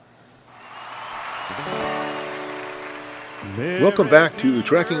Welcome back to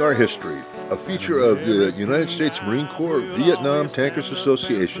Tracking Our History, a feature of the United States Marine Corps Vietnam Tankers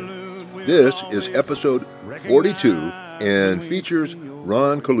Association. This is episode 42 and features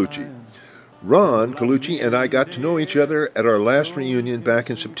Ron Colucci. Ron Colucci and I got to know each other at our last reunion back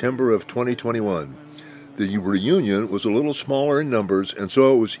in September of 2021. The reunion was a little smaller in numbers, and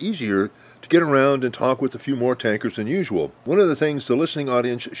so it was easier to get around and talk with a few more tankers than usual. One of the things the listening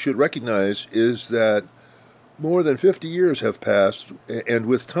audience should recognize is that more than 50 years have passed, and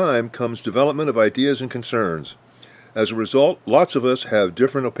with time comes development of ideas and concerns. As a result, lots of us have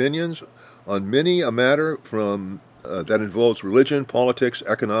different opinions on many a matter from that involves religion, politics,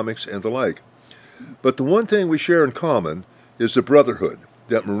 economics, and the like. But the one thing we share in common is the brotherhood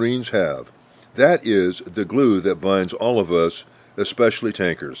that Marines have. That is the glue that binds all of us, especially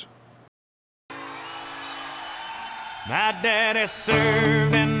tankers. My daddy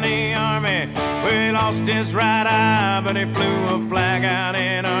served in the army, where he lost his right eye, but he flew a flag out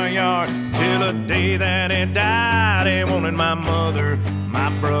in our yard. Till the day that he died, he wanted my mother, my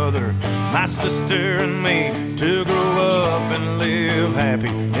brother, my sister and me to grow up and live happy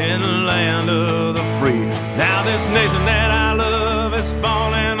in the land of the free. Now this nation that I love is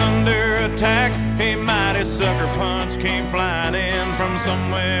falling under attack. A mighty sucker punch came flying in from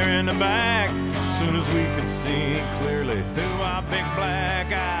somewhere in the back. Soon as we could see clearly through our big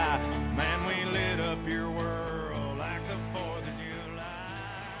black eye, man, we lit up your world like the 4th of July.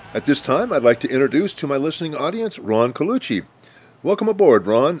 At this time, I'd like to introduce to my listening audience Ron Colucci. Welcome aboard,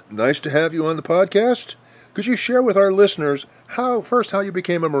 Ron. Nice to have you on the podcast. Could you share with our listeners how you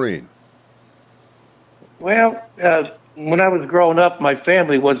became a Marine? Well, when I was growing up, my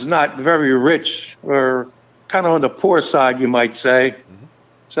family was not very rich, or kind of on the poor side, you might say.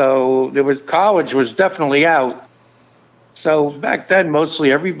 So college was definitely out. So back then,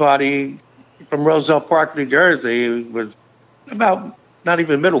 mostly everybody from Roselle Park, New Jersey, was about not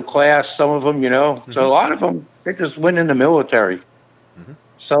even middle class, some of them, Mm-hmm. So a lot of them, they just went in the military. Mm-hmm.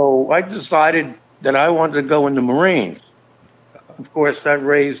 So I decided that I wanted to go in the Marines. Of course, that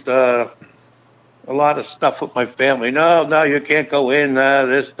raised a lot of stuff with my family. No, you can't go in,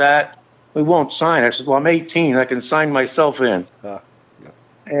 this, that. We won't sign. I said, well, I'm 18. I can sign myself in.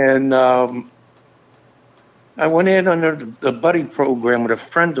 And I went in under the buddy program with a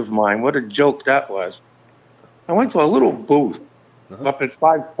friend of mine. What a joke that was. I went to a little booth up at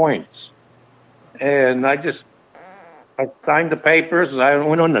 5 Points. And I signed the papers. I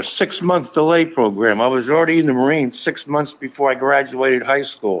went on a 6-month delay program. I was already in the Marines 6 months before I graduated high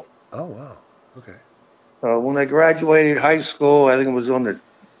school. Oh, wow. Okay. So when I graduated high school, I think it was on the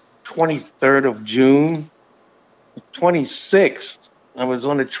 23rd of June. The 26th, I was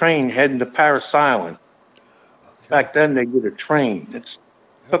on a train heading to Parris Island. Okay. Back then, they did a train. It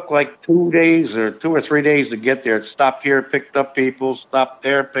took like 2 days or 2 or 3 days to get there. It stopped here, picked up people, stopped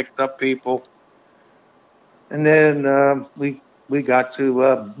there, picked up people. And then we got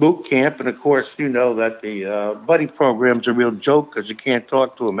to boot camp. And, of course, you know that the buddy program's a real joke because you can't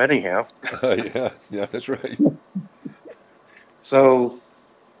talk to them anyhow. Yeah, that's right. So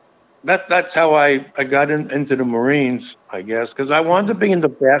that's how I got into the Marines, I guess, because I wanted to be in the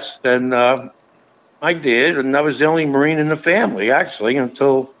best, and I did, and I was the only Marine in the family, actually,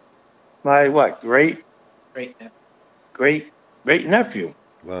 until my, great nephew.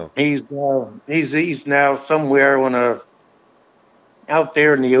 Wow. He's now somewhere out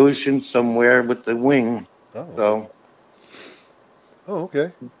there in the ocean somewhere with the wing. Oh. So. Oh,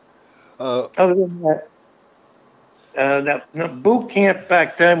 okay. Other than that. That boot camp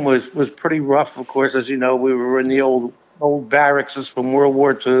back then was pretty rough, of course. As you know, we were in the old barracks from World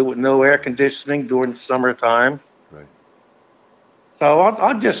War II with no air conditioning during the summertime. Right. So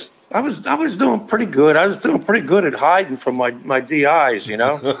I was doing pretty good. I was doing pretty good at hiding from my DIs,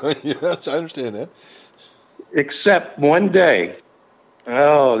 Yes, I understand that. Except one day.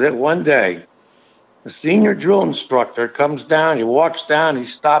 That one day, the senior drill instructor comes down. He walks down. He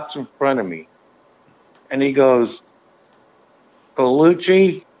stops in front of me, and he goes,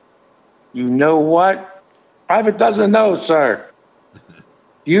 Colucci, you know what? Private doesn't know, sir.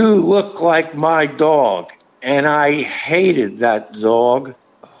 You look like my dog. And I hated that dog.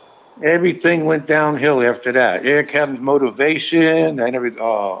 Everything went downhill after that. Here comes motivation and everything.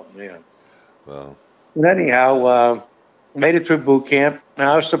 Oh, man. Wow. And anyhow, made it through boot camp. And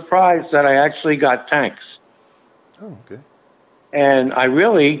I was surprised that I actually got tanks. Oh, okay. And I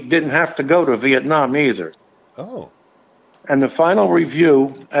really didn't have to go to Vietnam either. Oh. And the final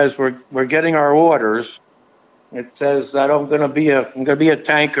review, as we're getting our orders, it says that I'm going to be a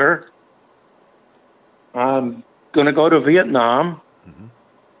tanker. I'm going to go to Vietnam. Mm-hmm.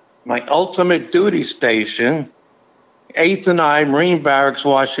 my ultimate duty station, 8th and I, Marine Barracks,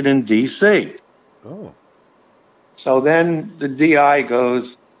 Washington, D.C. Oh. So then the DI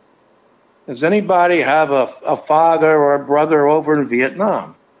goes, does anybody have a father or a brother over in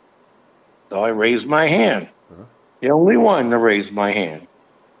Vietnam? So I raised my hand. Uh-huh. The only one to raise my hand.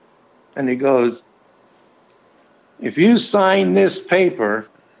 And he goes, if you sign this paper,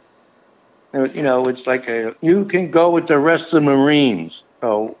 it's like you can go with the rest of the Marines.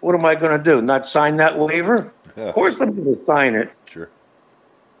 So what am I going to do? Not sign that waiver? Yeah. Of course I'm going to sign it. Sure.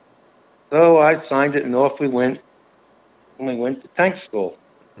 So I signed it, and off we went. And we went to tank school.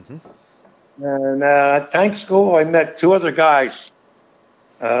 Mm-hmm. And at tank school, I met two other guys.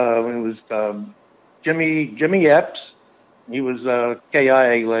 It was Jimmy Epps. He was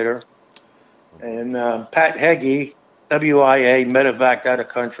KIA later. And Pat Heggie, WIA, medevac out of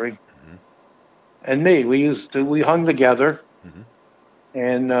country. Mm-hmm. And me. We hung together. Mm-hmm.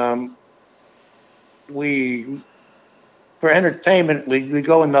 And for entertainment, we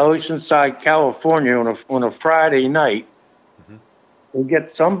go into Oceanside, California on a Friday night. Mm-hmm. We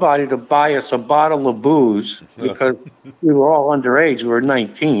get somebody to buy us a bottle of booze because we were all underage. We were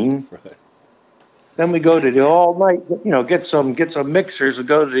 19. Right. Then we go to the all night, get some mixers and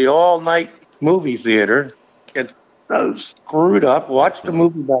go to the all night movie theater. Get so screwed up. Watch the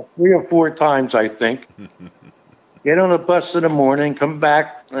movie about 3 or 4 times, I think. Get on a bus in the morning, come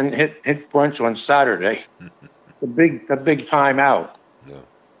back and hit brunch on Saturday. The big time out. Yeah.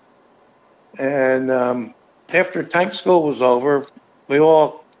 And after tank school was over, we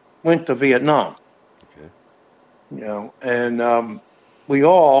all went to Vietnam. Okay. And we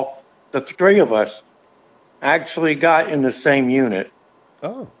all, the 3 of us, actually got in the same unit.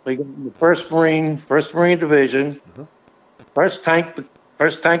 Oh. We got in the First Marine Division, Uh-huh. First Tank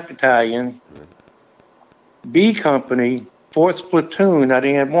Battalion, B Company, 4th Platoon at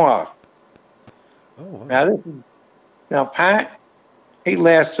Amboise. Oh, wow. Now Pat, he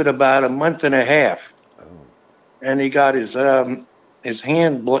lasted about a month and a half, Oh. and he got his hand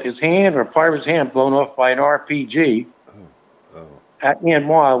or part of his hand blown off by an RPG. Oh. At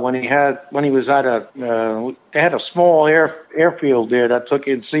Amboise when he was at they had a small airfield there that took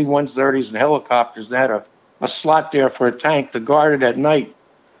in C-130s and helicopters. They had a slot there for a tank to guard it at night.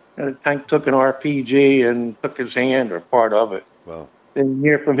 And the tank took an RPG and took his hand or part of it. Wow. Didn't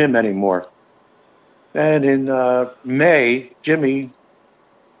hear from him anymore. And in May, Jimmy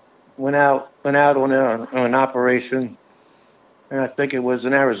went out on an operation, and I think it was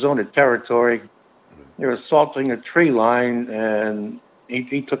in Arizona territory. They were assaulting a tree line, and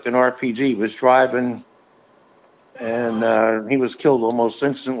he took an RPG. He was driving, and he was killed almost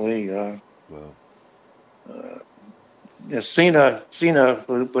instantly. Wow. Cena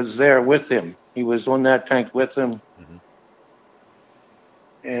was there with him. He was on that tank with him. Mm-hmm.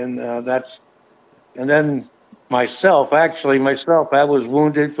 And then myself, I was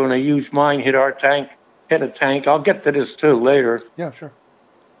wounded when a huge mine hit a tank. I'll get to this too later. Yeah, sure.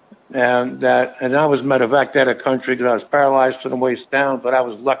 And I was medevac out of country because I was paralyzed from the waist down, but I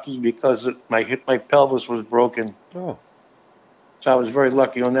was lucky because my pelvis was broken. Oh. So I was very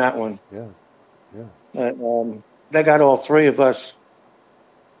lucky on that one. Yeah. They got all 3 of us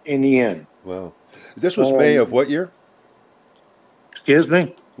in the end. Wow. This was May of what year? Excuse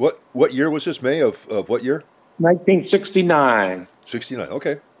me? What year was this? May of what year? 1969. 69.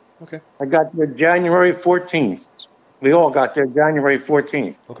 Okay. I got there January 14th. We all got there January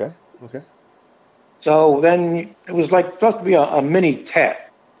 14th. Okay. So then it was supposed to be a mini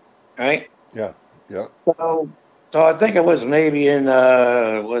TET, right? Yeah. So I think it was maybe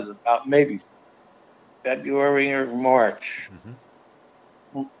was about maybe February or March.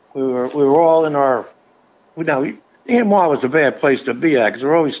 Mm-hmm. We were all in our. EMY was a bad place to be at because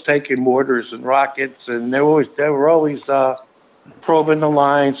they're always taking mortars and rockets, and they were always probing the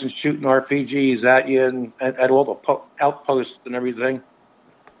lines and shooting RPGs at you and at all the outposts and everything.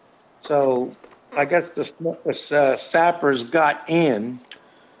 So I guess the sappers got in,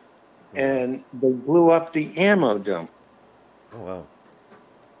 and they blew up the ammo dump. Oh, wow.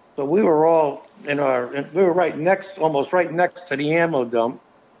 So we were all we were almost right next to the ammo dump,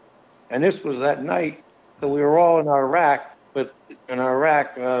 and this was that night. So we were all in our rack, with our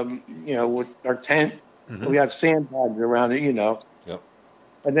tent. Mm-hmm. We had sandbags around it, Yep.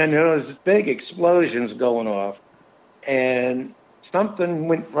 And then there was big explosions going off, and something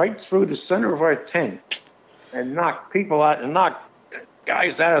went right through the center of our tent and knocked people out and knocked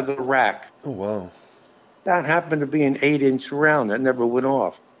guys out of the rack. Oh, wow. That happened to be an 8-inch round that never went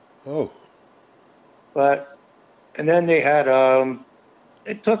off. Oh. And then they had,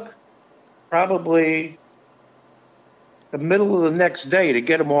 it took probably the middle of the next day to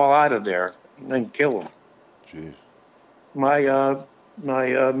get them all out of there and then kill them. Jeez. My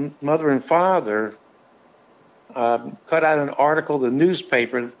mother and father cut out an article in the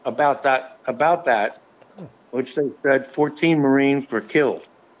newspaper about that, which they said 14 Marines were killed.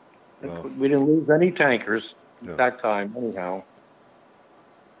 Wow. We didn't lose any tankers Yeah. at that time, anyhow.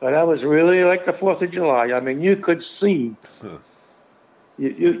 But that was really like the 4th of July. I mean, you could see, Huh.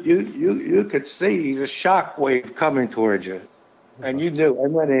 you could see the shock wave coming towards you, and you knew.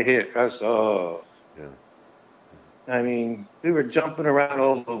 And when it hit, I said, oh. Yeah. I mean, we were jumping around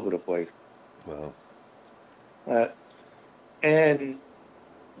all over the place. Wow. And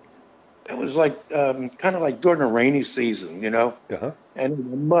it was like kind of like during the rainy season, you know. Uh-huh. And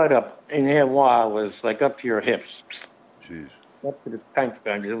the mud up in Anwa was like up to your hips, Jeez. up to the tank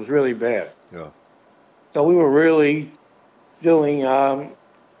benches. It was really bad. Yeah. So we were really doing,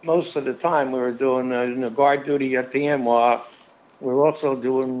 most of the time we were doing guard duty at the Anwa. We were also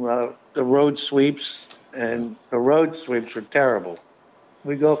doing the road sweeps, and the road sweeps were terrible.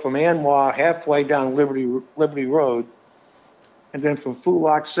 We go from Anwa halfway down Liberty Road, and then from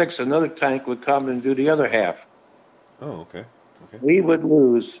Fulak 6, another tank would come and do the other half. Oh, okay. Okay. We would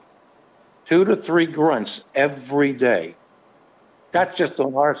lose 2 to 3 grunts every day. That's just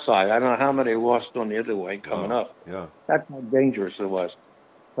on our side. I don't know how many lost on the other way coming Wow. up. Yeah. That's how dangerous it was.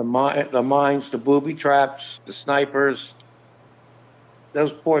 The mines, the booby traps, the snipers,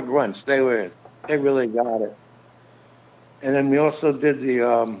 those poor grunts, they really got it. And then we also did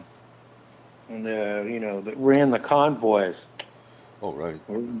that ran the convoys. Oh, right.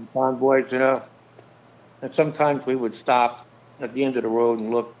 Convoys, you know. And sometimes we would stop at the end of the road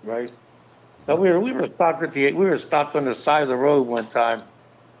and look, right? So we were stopped on the side of the road one time,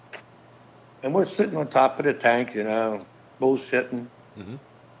 and we're sitting on top of the tank, you know, bullshitting. Mm-hmm.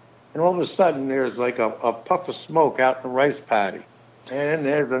 And all of a sudden, there's like a puff of smoke out in the rice paddy, and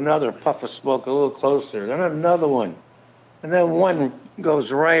there's another puff of smoke a little closer, then another one, and then one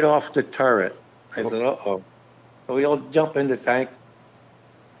goes right off the turret. I said, "Uh-oh!" So we all jump in the tank,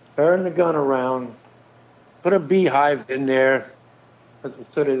 turn the gun around, put a beehive in there,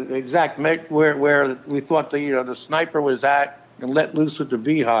 to the exact where we thought the sniper was at, and let loose with the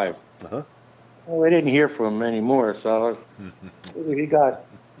beehive. Uh-huh. Well, we didn't hear from him anymore, so he got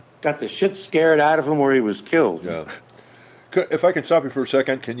the shit scared out of him where he was killed. Yeah. If I can stop you for a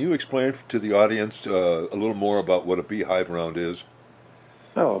second, can you explain to the audience a little more about what a beehive round is?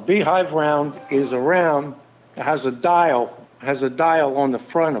 Oh, a beehive round is a round that has a dial on the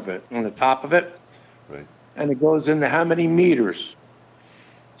front of it, on the top of it. Right. And it goes into how many meters.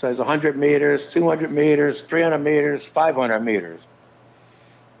 So it's 100 meters, 200 meters, 300 meters, 500 meters.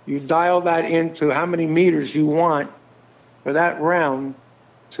 You dial that into how many meters you want for that round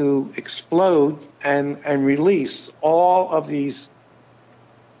to explode and release all of these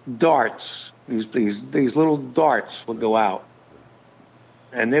darts. These little darts would go out.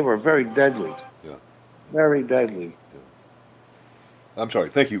 And they were very deadly. Yeah. Very deadly. Yeah. I'm sorry.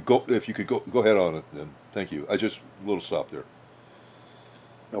 Thank you. If you could go ahead on it, then. Thank you. A little stop there.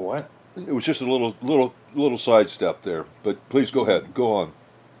 The what? It was just a little sidestep there, but please go ahead. Go on.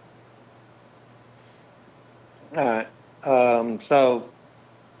 So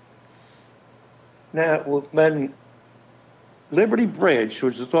now when Liberty Bridge,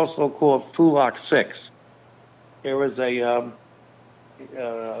 which is also called Fulak 6, there was a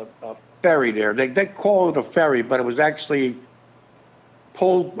ferry there. They call it a ferry, but it was actually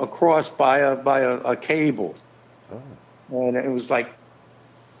pulled across by a cable. Oh. And it was like,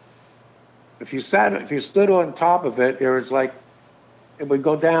 if you stood on top of it, there was like, it would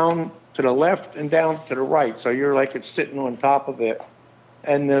go down to the left and down to the right. So you're like it's sitting on top of it.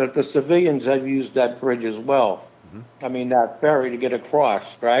 And the civilians have used that bridge as well. Mm-hmm. I mean, that ferry to get across,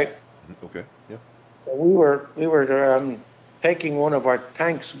 right? Okay. Yeah. So we were taking one of our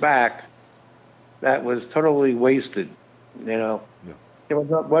tanks back that was totally wasted, you know. Yeah. There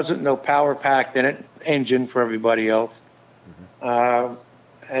wasn't no power pack in it, engine for everybody else. Mm-hmm.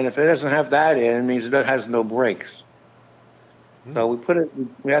 And if it doesn't have that in, it means it has no brakes. Mm-hmm.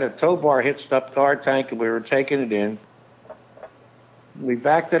 So we had a tow bar hitched up to our tank, and we were taking it in. We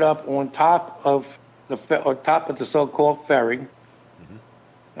backed it up on top of the so-called ferry. Mm-hmm.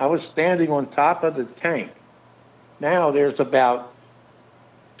 I was standing on top of the tank. Now there's about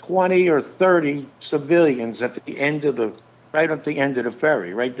 20 or 30 civilians right at the end of the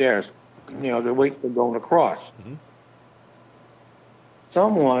ferry, right there. Okay. You know, they're waiting for going across. Mm-hmm.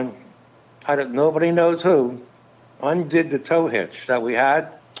 Someone, nobody knows who, undid the tow hitch that we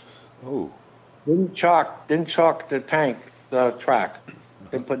had. Oh. Didn't chalk the tank track.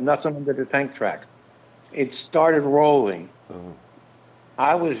 They put nothing under the tank track. it started rolling. Oh.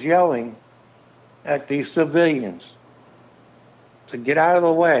 I was yelling at these civilians to get out of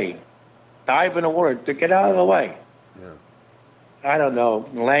the way, dive in the water, to get out of the way. Yeah. I don't know,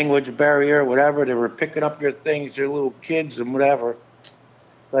 language barrier, whatever. They were picking up your things, your little kids and whatever.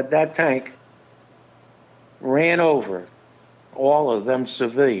 But that tank ran over all of them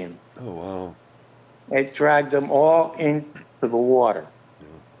civilians. Oh, wow. It dragged them all into the water. Yeah.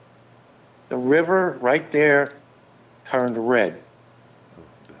 The river right there turned red. Oh,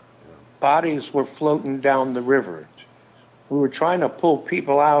 yeah. Bodies were floating down the river. We were trying to pull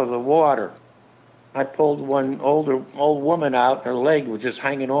people out of the water. I pulled one old woman out. Her leg was just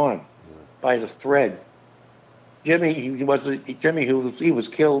hanging on by the thread. Jimmy, he was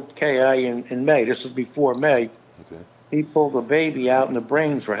killed KI in May. This was before May. Okay. He pulled a baby out, and the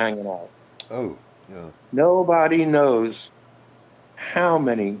brains were hanging out. Oh, yeah. Nobody knows how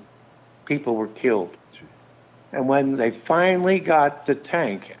many people were killed. Gee. And when they finally got the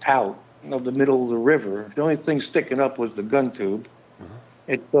tank out of the middle of the river, the only thing sticking up was the gun tube.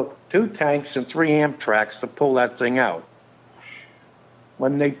 It took 2 tanks and 3 Amtraks to pull that thing out.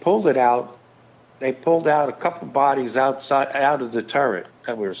 When they pulled it out, they pulled out a couple bodies out of the turret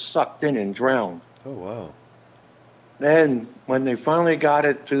that were sucked in and drowned. Oh, wow. Then, when they finally got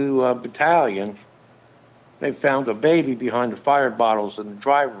it to a battalion, they found a baby behind the fire bottles in the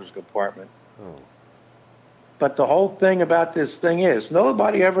driver's compartment. Oh. But the whole thing about this thing is,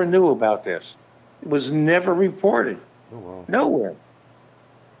 nobody ever knew about this. It was never reported. Oh, wow. Nowhere.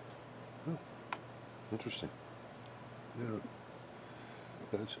 Interesting. Yeah.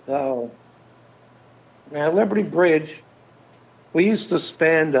 That's... So, now Liberty Bridge, we used to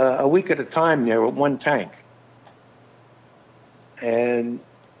spend a week at a time there with one tank. And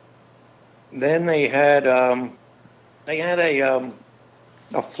then they had a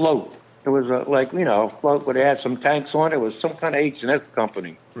float. It was a float where they had some tanks on it. It was some kind of H&S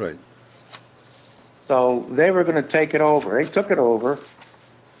company. Right. So they were going to take it over. They took it over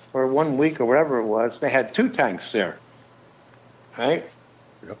for 1 week or whatever it was. They had 2 tanks there. Right?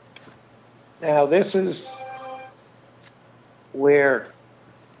 Yep. Now this is where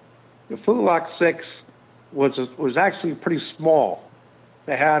the Fulak 6 was actually pretty small.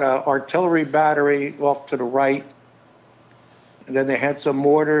 They had an artillery battery off to the right, and then they had some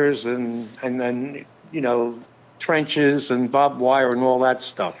mortars and then trenches and barbed wire and all that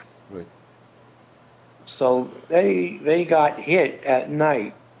stuff. Right. So they got hit at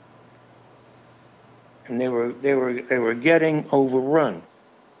night, and they were getting overrun.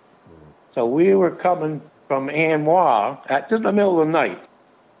 So we were coming from Anwa at just the middle of the night,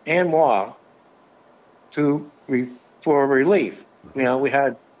 Anwa, for relief. We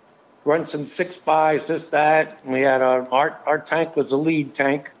had grunts and 6-bys, this, that. And we had our tank was the lead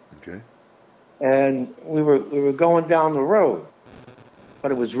tank. Okay. And we were going down the road,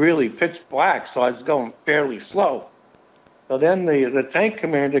 but it was really pitch black, so I was going fairly slow. So then the tank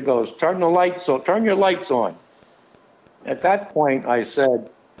commander goes, turn your lights on. At that point, I said,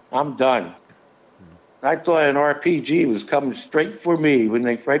 I'm done. I thought an RPG was coming straight for me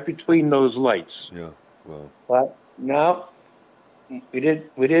right between those lights. Yeah, well. But no, we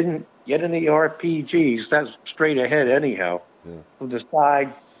didn't get any RPGs. That's straight ahead anyhow, from the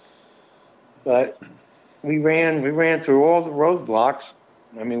side. But we ran through all the roadblocks.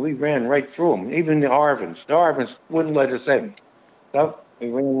 I mean, we ran right through them. Even the Arvins. The Arvins wouldn't let us in. So we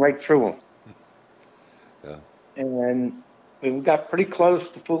ran right through them. Yeah. And we got pretty close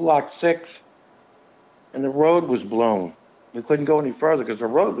to Fulak 6, and the road was blown. We couldn't go any further because the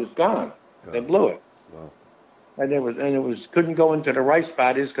road was gone. Yeah. They blew it. Wow. And it was couldn't go into the rice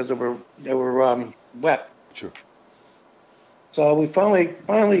paddies because they were wet. Sure. So we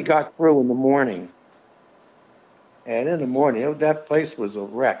finally got through in the morning. And in the morning, that place was a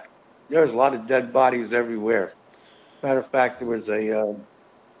wreck. There was a lot of dead bodies everywhere. Matter of fact, there was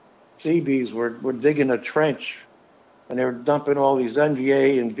Seabees were digging a trench, and they were dumping all these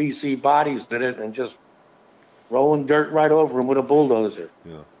NVA and VC bodies in it and just rolling dirt right over them with a bulldozer.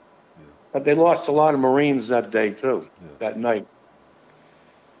 Yeah. But they lost a lot of Marines that day too, that night.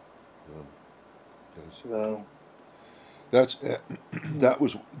 So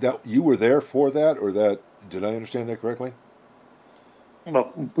that you were there for that, or that? Did I understand that correctly?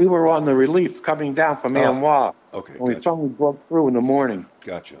 Well, we were on the relief coming down from Anwa. Okay. And we finally broke through in the morning.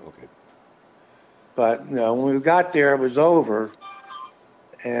 Gotcha. Okay. But when we got there, it was over.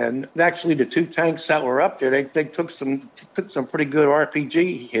 And actually, the 2 tanks that were up there, they took some pretty good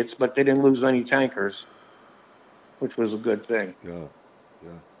RPG hits, but they didn't lose any tankers, which was a good thing. Yeah.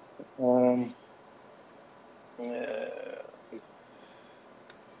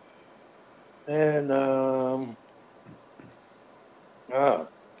 And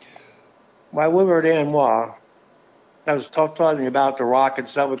while we were at Anwa, I was talking about the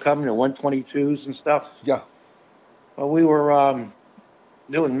rockets that were coming, the 122s and stuff. Yeah. Well, we were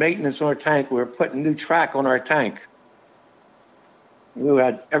doing maintenance on our tank. We were putting new track on our tank.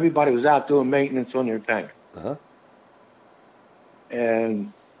 Everybody was out doing maintenance on their tank. Uh-huh.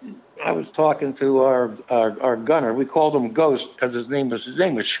 And I was talking to our gunner. We called him Ghost because his name was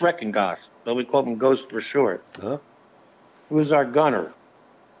Schreckengast, so we called him Ghost for short. Uh-huh. He was our gunner.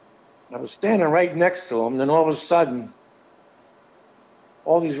 I was standing right next to him, and then all of a sudden,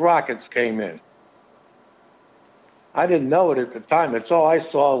 all these rockets came in. I didn't know it at the time. It's all I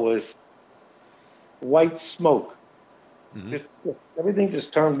saw was white smoke. Mm-hmm. Everything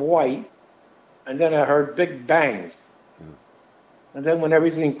just turned white, and then I heard big bangs. Mm-hmm. And then when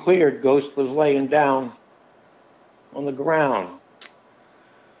everything cleared, Ghost was laying down on the ground,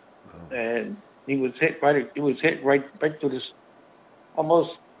 and he was hit right. He was hit right through this,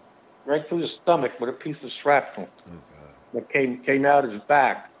 almost right through the stomach with a piece of shrapnel that came out his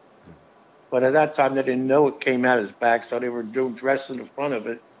back. Mm-hmm. But at that time, they didn't know it came out his back, so they were dressing the front of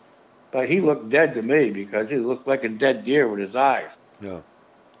it. But he looked dead to me because he looked like a dead deer with his eyes. Yeah.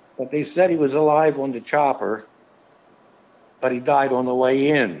 But they said he was alive on the chopper, but he died on the way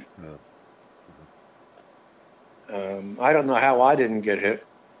in. Yeah. Mm-hmm. I don't know how I didn't get hit,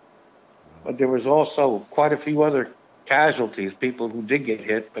 but there was also quite a few other casualties, people who did get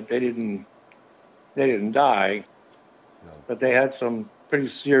hit, but they didn't die. No. But they had some pretty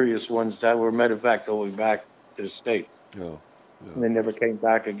serious ones that were medevac going back to the state. Yeah. Yeah. And they never came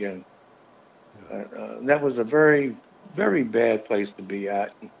back again. Yeah. That was a very, very bad place to be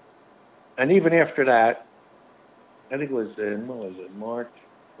at. And even after that, I think it was in, March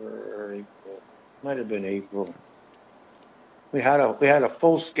or April? Might have been April. We had a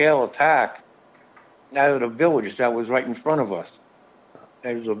full-scale attack out of the village that was right in front of us.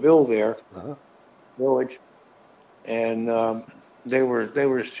 There was a village, and they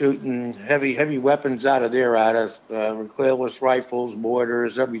were shooting heavy weapons out of there at us, recoilless rifles,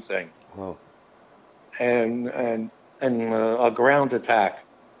 mortars, everything. Wow. And a ground attack,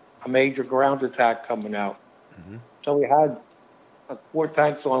 a major ground attack coming out. Mm-hmm. So we had 4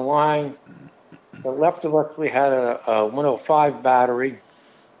 tanks online. To the left of us, we had a 105 battery.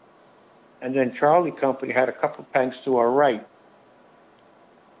 And then Charlie Company had a couple tanks to our right.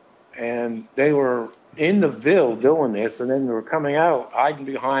 And they were in the Ville doing this, and then they were coming out, hiding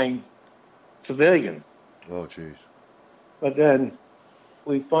behind civilians. Oh, jeez. But then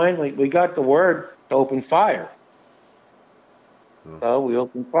we got the word to open fire. Oh. So we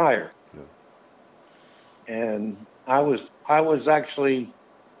opened fire. Yeah. And I was actually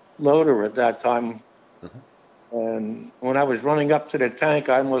loader at that time. Uh-huh. And when I was running up to the tank,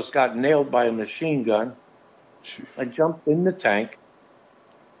 I almost got nailed by a machine gun. Jeez. I jumped in the tank.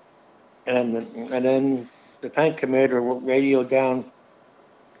 And then the tank commander radioed down,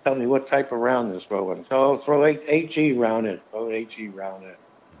 tell me what type of round is throwing. So I'll throw HE round in.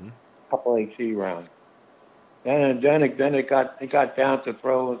 Mm-hmm. Couple HE rounds. Then it got down to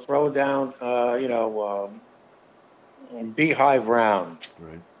throw down beehive round.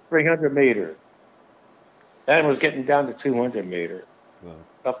 Right. 300 meters. Then it was getting down to 200 meters. Wow.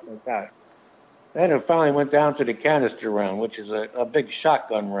 Stuff like that. Then it finally went down to the canister round, which is a big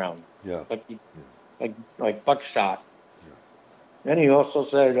shotgun round. Yeah. Like buckshot. Yeah. Then he also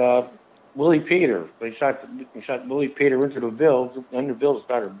said, Willie Peter. They shot Willie Peter into the Ville, and the Ville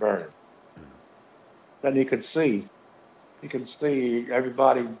started burning. Yeah. Then you could see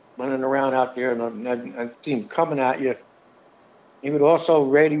everybody running around out there, and see him coming at you. He would also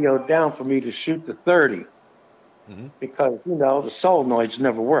radio down for me to shoot the 30. Mm-hmm. Because, the solenoids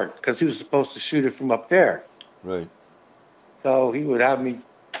never worked, because he was supposed to shoot it from up there. Right. So he would have me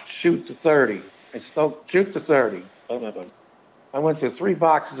shoot the 30. And shoot the 30. I went through 3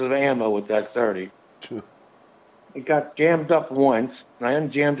 boxes of ammo with that 30. It got jammed up once, and I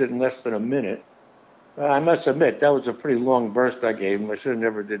unjammed it in less than a minute. I must admit, that was a pretty long burst I gave him. I should have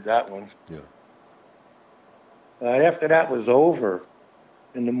never did that one. Yeah. After that was over,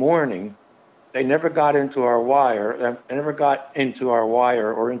 in the morning, they never got into our wire. They never got into our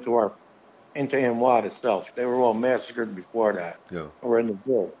wire or into Anwa itself. They were all massacred before that. Yeah. Or in the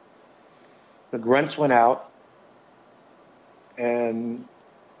Ville. The grunts went out, and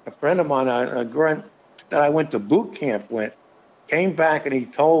a friend of mine, a grunt that I went to boot camp with, came back and he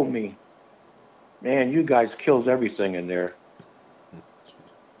told me, "Man, you guys killed everything in there."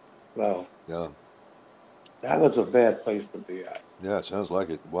 Well, yeah. That was a bad place to be at. Yeah, it sounds like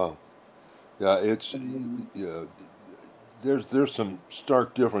it. Wow. Yeah, there's some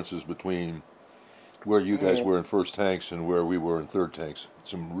stark differences between where you guys were in first tanks and where we were in third tanks.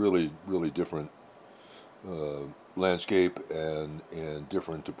 Some really, really different landscape and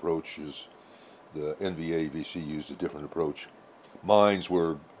different approaches. The NVA VC used a different approach. Mines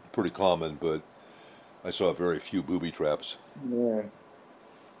were pretty common, but I saw very few booby traps. Yeah.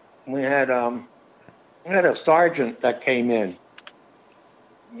 We had a sergeant that came in.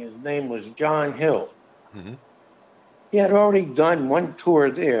 His name was John Hill. Mm-hmm. He had already done one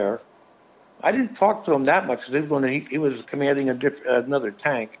tour there. I didn't talk to him that much because he was commanding another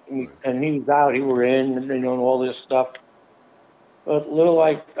tank, and he was out. He were in, and all this stuff. But little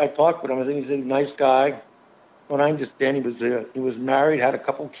I talked with him. I think he's a nice guy. What I understand, he was married, had a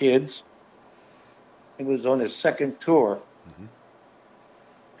couple kids. He was on his second tour,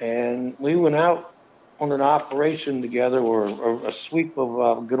 and we went out on an operation together, or a sweep of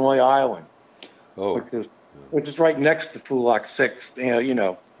Ganoy Island, which is right next to Fulak 6.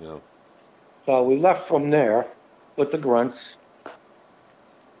 Yeah. So we left from there with the grunts,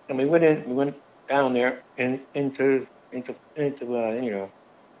 and we went down there and into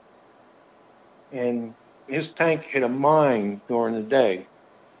and his tank hit a mine during the day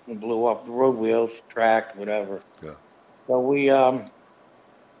and blew off the road wheels, track, whatever. Yeah. So we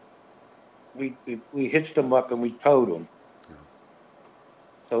hitched him up and we towed him. Yeah.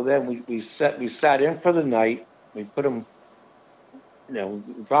 So then we sat in for the night. We put him, we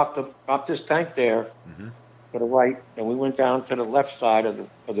dropped this tank there to the right, and we went down to the left side of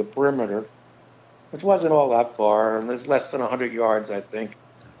the perimeter, which wasn't all that far, and it's less than 100 yards, I think.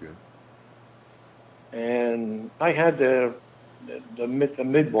 Okay. And I had the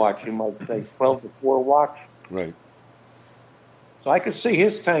mid watch, you might say, 12 to 4 watch. Right. So I could see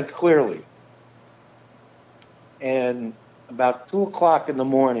his tank clearly. And about 2 o'clock in the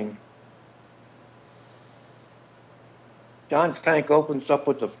morning, John's tank opens up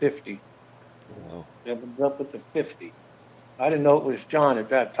with the 50. Oh, wow. It opens up with the 50. I didn't know it was John at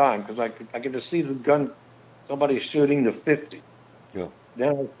that time because I could see the gun, somebody shooting the 50. Yeah.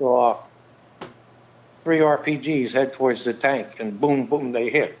 Then I saw 3 RPGs head towards the tank, and boom, boom, they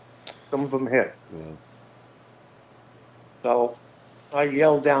hit. Some of them hit. Yeah. So I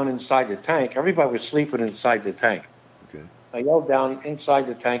yelled down inside the tank. Everybody was sleeping inside the tank. Okay. I yelled down inside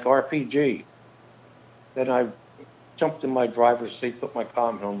the tank, RPG. Then I jumped in my driver's seat, put my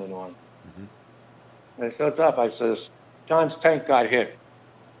comm helmet on. And I said, "What's up?" I says, "John's tank got hit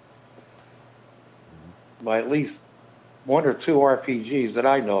by at least 1 or 2 RPGs that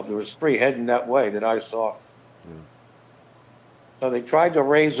I know of. There was 3 heading that way that I saw." Yeah. So they tried to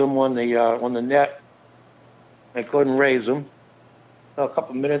raise him on the net. They couldn't raise him. So a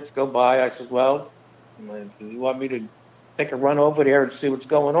couple minutes go by. I said, "Well, you want me to take a run over there and see what's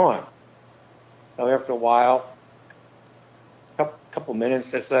going on?" So after a while, couple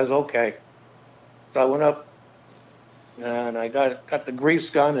minutes, it says, "Okay." So I went up and I got the grease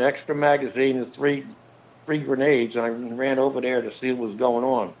gun, an extra magazine, and three grenades, and I ran over there to see what was going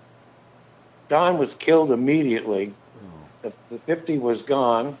on. Don was killed immediately. The 50 was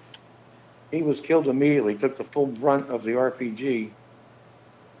gone. He was killed immediately, took the full brunt of the RPG.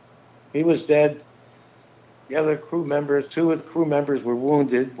 He was dead. The other crew members, 2 of the crew members were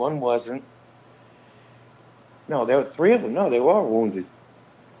wounded. 1 wasn't. No, there were 3 of them. No, they were all wounded.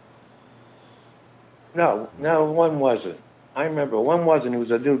 No, 1 wasn't. I remember 1 wasn't. He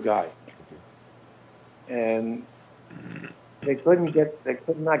was a new guy. And they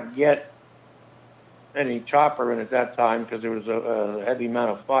could not get any chopper in at that time because there was a heavy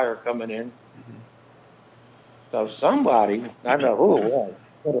amount of fire coming in. So somebody, I don't know who it was,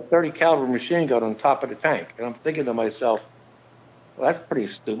 put a 30 caliber machine gun on top of the tank. And I'm thinking to myself, well, that's pretty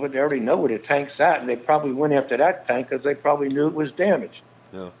stupid. They already know where the tank's at, and they probably went after that tank because they probably knew it was damaged.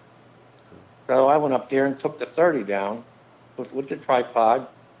 Yeah. So I went up there and took the 30 down with the tripod,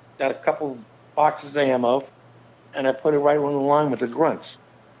 got a couple boxes of ammo, and I put it right on the line with the grunts.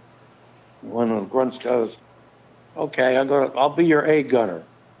 One of the grunts goes, "Okay, I'll be your A gunner."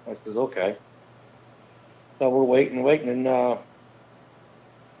 I said, "Okay." So we're waiting, and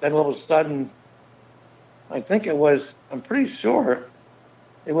then all of a sudden, I'm pretty sure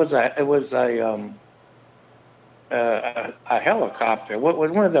it was a helicopter. What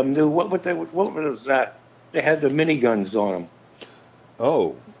was one of them knew what was that? They had the miniguns on them.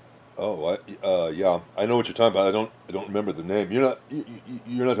 Yeah, I know what you're talking about. I don't remember the name. You're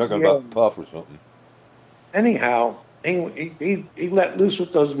not talking about Puff or something. Anyhow, he let loose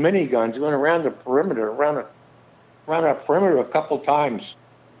with those miniguns. He went around the perimeter, around our perimeter a couple times,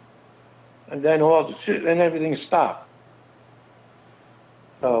 and then all the shit, and everything stopped.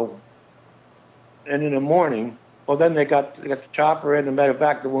 So, and in the morning, well, then they got the chopper in, the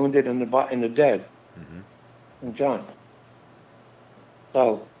medevac, the wounded, and the dead. and John.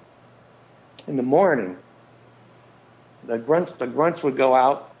 So in the morning, the grunts would go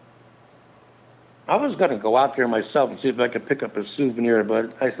out. I was going to go out there myself and see if I could pick up a souvenir,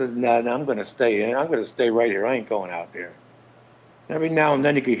 but I said, no, I'm going to stay in. I'm going to stay right here. I ain't going out there. Every now and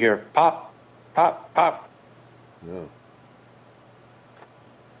then you could hear pop, pop, pop. Yeah.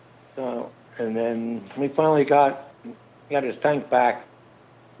 And then we finally got his tank back.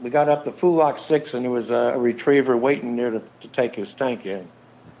 We got up to Fulak 6, and there was a retriever waiting there to take his tank in.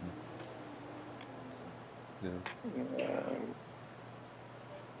 Yeah.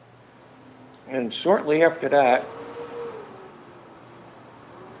 And shortly after that,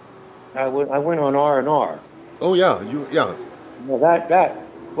 I went on R&R. Oh yeah, Well, that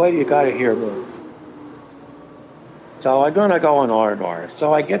well, you got to hear me. So I'm gonna go on R&R.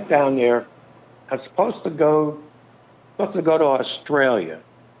 So I get down there. I'm supposed to go to Australia.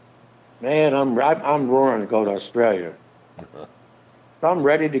 Man, I'm roaring to go to Australia. So I'm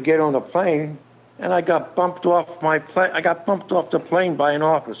ready to get on the plane, and I got bumped off my plane. I got bumped off the plane by an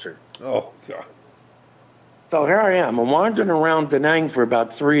officer. Oh God. So here I am. I'm wandering around Da Nang for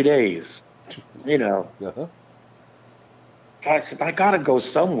about 3 days. You know. Uh-huh. I said, I gotta go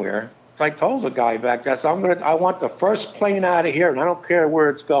somewhere. So I told the guy back there, so I want the first plane out of here, and I don't care where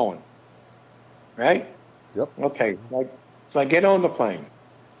it's going. Right? Yep. Okay. So I get on the plane.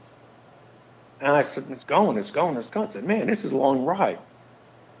 And I said, it's going. I said, man, this is a long ride.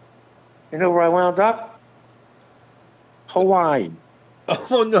 You know where I wound up? Hawaii.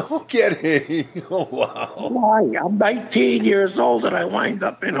 Oh, no kidding. Oh, wow. Hawaii. I'm 19 years old, and I wind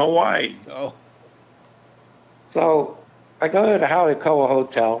up in Hawaii. Oh. So I go to the Halikoa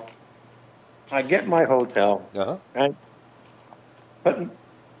Hotel. I get my hotel. Uh-huh. Right? Put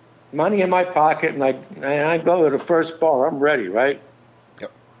money in my pocket, and I go to the first bar. I'm ready, right?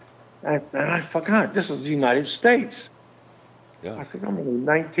 Yep. And I forgot, this is the United States. Yeah. I think I'm only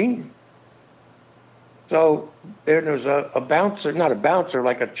 19. So there's a bouncer, not a bouncer,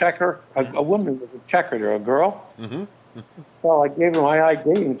 like a checker. A woman was a checker there, a girl. Mm-hmm. So I gave her my ID,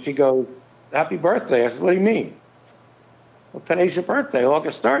 and she goes, happy birthday. I said, what do you mean? Well, today's your birthday,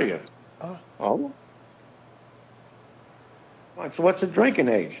 August 30th. Oh? I said, what's the drinking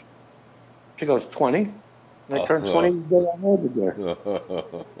age? She goes, 20. And I turned 20 the day I moved there.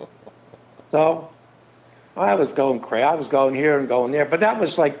 So I was going crazy. I was going here and going there. But that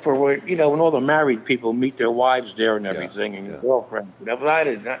was like for, when all the married people meet their wives there and everything, and girlfriends. But I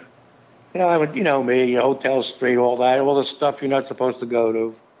didn't. I would, me, Hotel Street, all that, all the stuff you're not supposed to go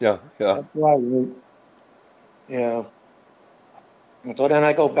to. Yeah. That's why And so then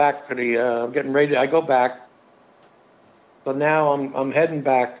I go back to the, getting ready. I go back. So now I'm heading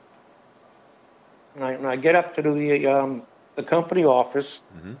back. And I get up to the company office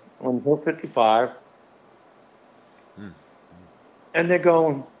on Hill 55. And they're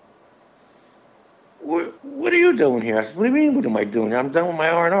going, what are you doing here? I said, what do you mean, what am I doing? I'm done with my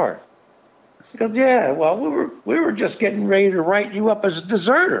R&R. He goes, yeah, well, we were just getting ready to write you up as a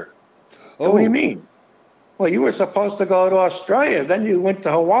deserter. Oh. So what do you mean? Well, you were supposed to go to Australia. Then you went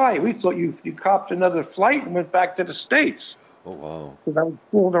to Hawaii. We thought you copped another flight and went back to the States. Oh, wow. Because I was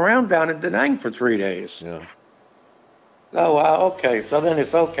fooled around down in Da Nang for 3 days. Yeah. Oh, okay. So then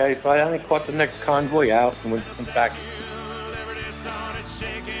it's okay. So I only caught the next convoy out and went back.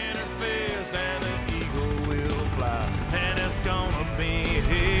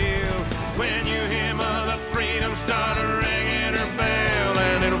 When you hear Mother Freedom start ringing her bell,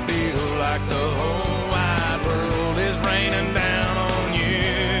 and it'll feel like the whole wide world is raining down on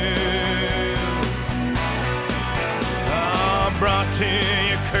you. Oh, brought to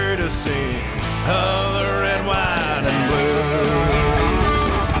you courtesy of the red, white, and blue.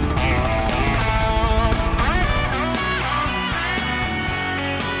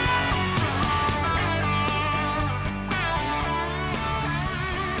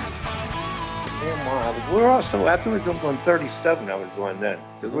 We were also, after we jumped on 37, I was going then.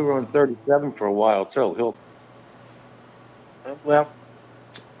 Because we were on 37 for a while, too. Well,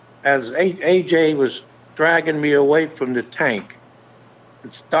 as AJ was dragging me away from the tank,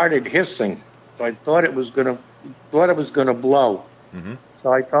 it started hissing. So I thought it was going to blow. Mm-hmm.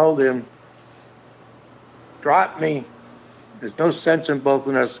 So I told him, drop me. There's no sense in both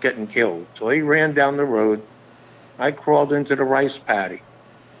of us getting killed. So he ran down the road. I crawled into the rice paddy.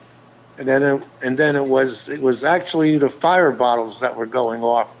 And then it was actually the fire bottles that were going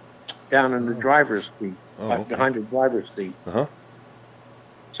off down in the driver's seat, behind the driver's seat. Uh-huh.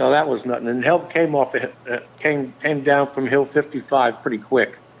 So that was nothing. And help came came down from Hill 55 pretty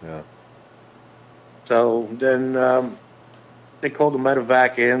quick. Yeah. So then they called the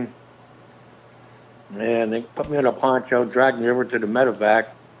medevac in. And they put me in a poncho, dragged me over to the medevac,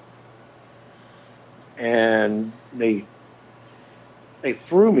 and they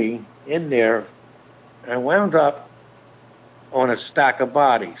threw me in there, and I wound up on a stack of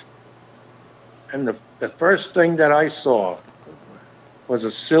bodies. And the first thing that I saw was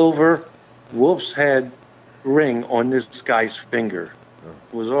a silver wolf's head ring on this guy's finger.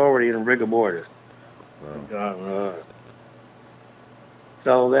 It was already in rigor mortis. Wow.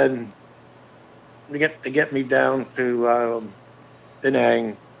 So then they get me down to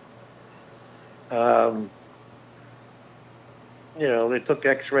Penang. They took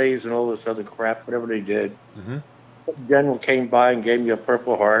X-rays and all this other crap, whatever they did. Mm-hmm. The general came by and gave me a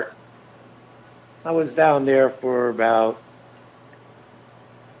Purple Heart. I was down there for about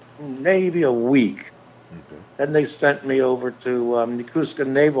maybe a week. Okay. Then they sent me over to Yokosuka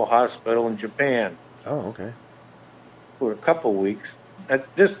Naval Hospital in Japan. Oh, okay. For a couple weeks. At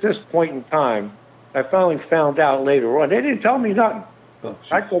this point in time, I finally found out later on. They didn't tell me nothing. Oh,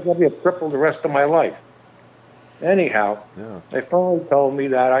 I thought I'd be a cripple the rest of my life. Anyhow, they finally told me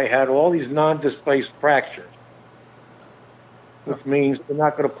that I had all these non-displaced fractures, which means they're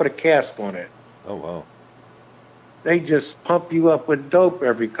not going to put a cast on it. Oh, wow. They just pump you up with dope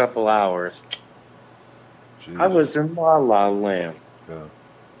every couple hours. Jeez. I was in La La Land. Yeah.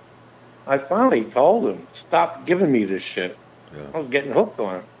 I finally told them, stop giving me this shit. Yeah. I was getting hooked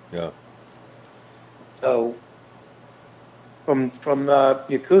on it. Yeah. So from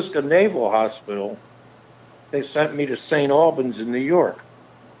Yokosuka Naval Hospital, they sent me to St. Albans in New York.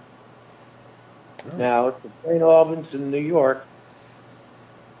 Oh. Now, at St. Albans in New York,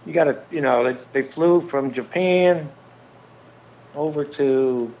 you got to, they flew from Japan over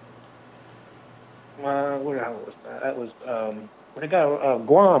to, what the hell was that? That was, they got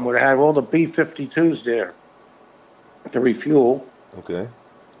Guam, where they had all the B-52s there to refuel. Okay.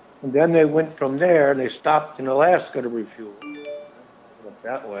 And then they went from there and they stopped in Alaska to refuel.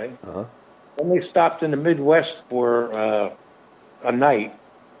 That way. Uh-huh. Then they stopped in the Midwest for a night.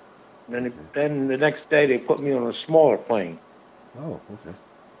 And then the next day they put me on a smaller plane. Oh, okay.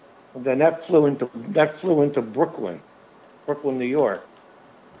 And then that flew into Brooklyn, New York.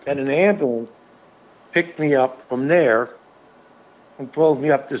 And an ambulance picked me up from there and drove me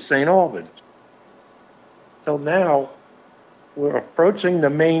up to St. Albans. So now we're approaching the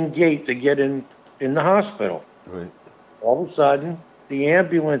main gate to get in the hospital. Right. All of a sudden, the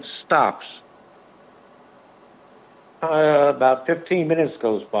ambulance stops. About 15 minutes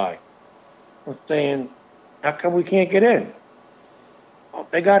goes by. I'm saying, how come we can't get in? Oh,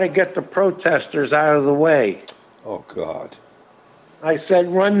 they got to get the protesters out of the way. Oh, God. I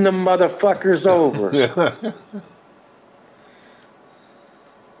said, run the motherfuckers over. Yeah.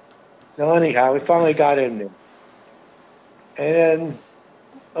 So anyhow, we finally got in there. And then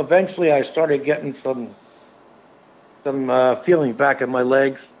eventually I started getting some feeling back in my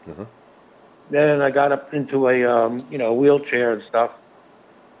legs. Uh-huh. Then I got up into a wheelchair and stuff.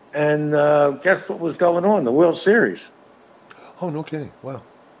 And guess what was going on? The World Series. Oh, no kidding. Wow.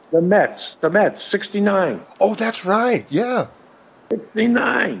 The Mets, 69. Oh, that's right. Yeah.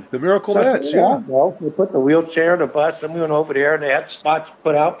 69. The Miracle Mets, yeah. Well, we put the wheelchair in the bus and we went over there and they had spots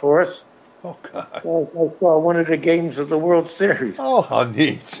put out for us. Oh, God. So I saw one of the games of the World Series. Oh, how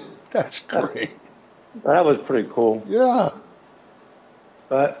neat. That's great. That was pretty cool. Yeah.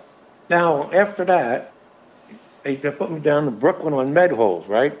 But now, after that, they put me down to Brooklyn on med holes,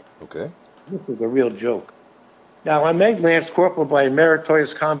 right? Okay. This is a real joke. Now, I made Lance Corporal by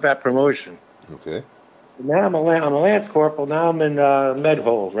Meritorious Combat Promotion. Okay. Now I'm a Lance Corporal. Now I'm in med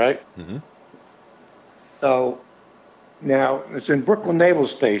holes, right? Mm-hmm. So now it's in Brooklyn Naval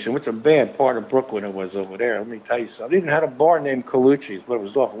Station, which is a bad part of Brooklyn it was over there. Let me tell you something. It even had a bar named Colucci's, but it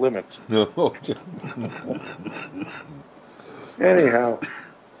was off limits. No. Anyhow,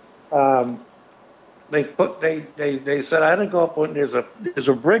 they said I had to go up on there's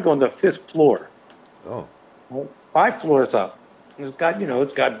a brig on the 5th floor. Oh. 5 floors up. It's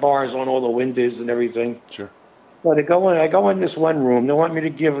got bars on all the windows and everything. Sure. So I go in this one room. They want me to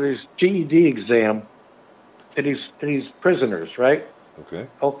give this GED exam to these prisoners, right? Okay.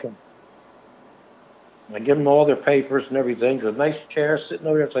 Okay. I give them all their papers and everything. There's a nice chair sitting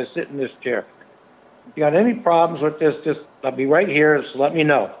over there, so I sit in this chair. If you got any problems with this, just I'll be right here, just let me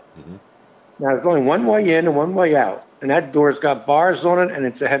know. Mm-hmm. Now, there's only one way in and one way out. And that door's got bars on it, and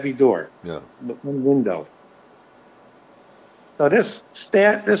it's a heavy door. Yeah. One window. So this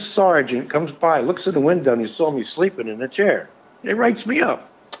sergeant comes by, looks in the window, and he saw me sleeping in the chair. He writes me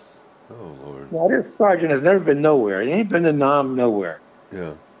up. Oh, Lord. Now, this sergeant has never been nowhere. He ain't been to Nam nowhere.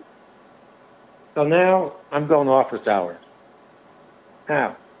 Yeah. So now I'm going to office hours.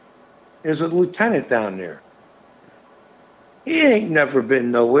 Now, There's a lieutenant down there. He ain't never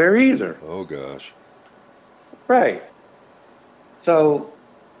been nowhere either. Oh, gosh. Right. So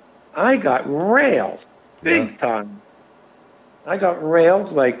I got railed big time. I got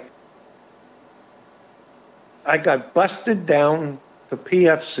railed like I got busted down to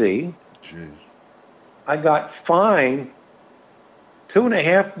PFC. Jeez. I got fined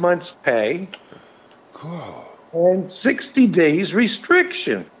 2.5 months pay God. and 60 days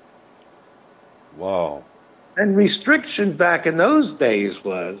restriction. Wow. And restriction back in those days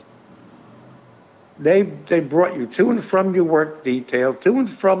was they brought you to and from your work detail, to and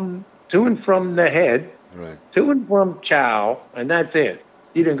from the head, Right. to and from chow, and that's it.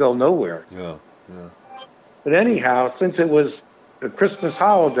 You didn't go nowhere. Yeah. But anyhow, since it was the Christmas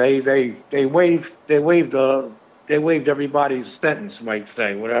holiday, they waived everybody's sentence, you might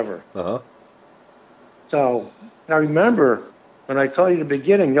say, whatever. Uh-huh. So I remember when I told you at the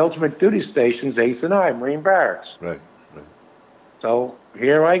beginning, the ultimate duty station's Ace and I, Marine Barracks. Right. So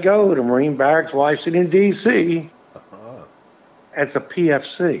here I go to Marine Barracks, Washington, D.C. Uh-huh. It's a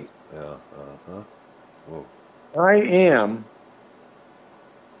PFC. Yeah. Uh-huh. Whoa. I am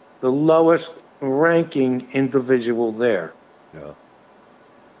the lowest ranking individual there. Yeah.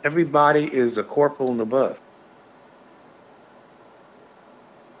 Everybody is a corporal and above.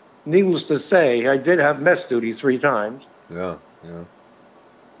 Needless to say, I did have mess duty 3 times. Yeah.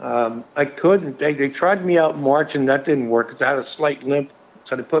 I couldn't. They tried me out in March, and that didn't work because I had a slight limp.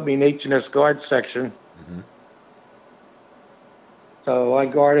 So they put me in H&S guard section. Mm-hmm. So I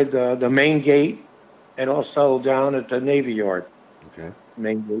guarded the main gate and also down at the Navy Yard. Okay.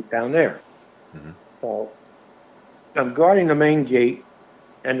 Main gate down there. Mm-hmm. So I'm guarding the main gate,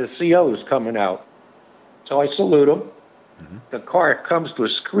 and the CO is coming out. So I salute him. Mm-hmm. The car comes to a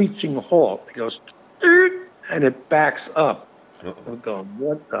screeching halt. It goes, "Eert," and it backs up. Uh-oh. I'm going,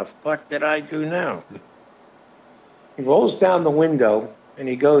 what the fuck did I do now? He rolls down the window, and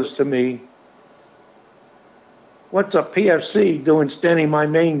he goes to me, "What's a PFC doing standing my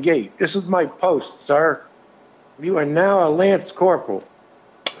main gate? This is my post, sir. You are now a Lance Corporal."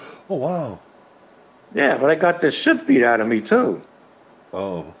 Oh, wow. Yeah, but I got the shit beat out of me, too.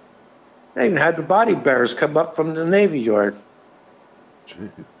 Oh. They even had the body bearers come up from the Navy Yard. Gee.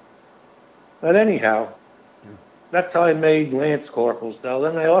 But anyhow, that's how I made Lance Corporals, though.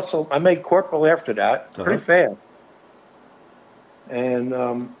 Then I made Corporal after that, pretty fast. And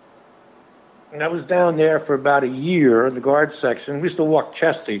I was down there for about a year in the guard section. We used to walk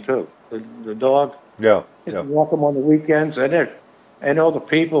Chesty, too, the dog. Yeah. Used to walk him on the weekends, and all the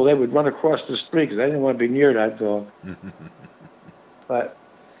people, they would run across the street because they didn't want to be near that dog. But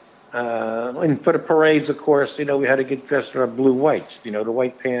and for the parades, of course, we had to get dressed in our blue whites, the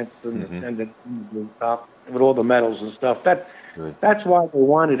white pants and the blue top with all the medals and stuff. That's why they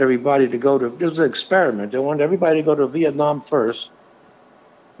wanted everybody to go to. It was an experiment. They wanted everybody to go to Vietnam first,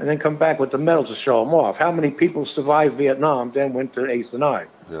 and then come back with the medals to show them off. How many people survived Vietnam, then went to Ace and I?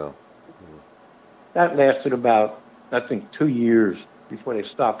 Yeah. That lasted about, I think, 2 years before they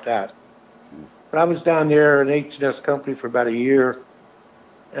stopped that. But I was down there in H&S Company for about a year,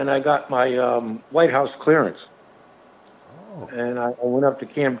 and I got my White House clearance. Oh. And I went up to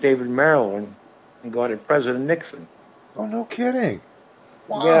Camp David, Maryland, and guarded President Nixon. Oh, no kidding.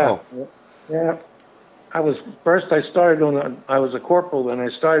 Wow. Yeah. I was a corporal, and I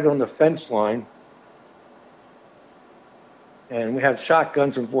started on the fence line. And we had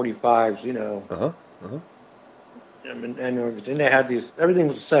shotguns and 45s, And everything. They had everything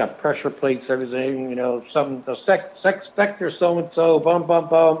was set up, pressure plates, everything, sector so-and-so, bum, bum,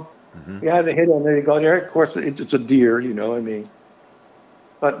 bum. You had to hit on there, you go there. Of course, it's a deer,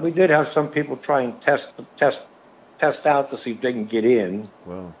 But we did have some people try and test out to see if they can get in.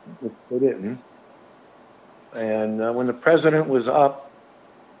 Wow. Which they didn't. And when the president was up,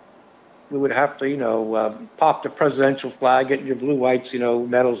 we would have to, pop the presidential flag, get your blue, whites,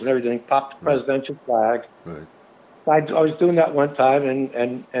 medals and everything, pop the presidential flag. Right. I was doing that one time,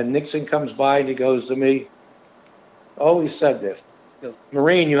 and Nixon comes by and he goes to me, always said this, he goes,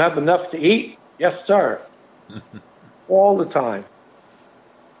 "Marine, you have enough to eat?" "Yes, sir." All the time.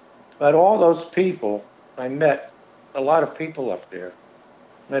 But all those people, I met a lot of people up there.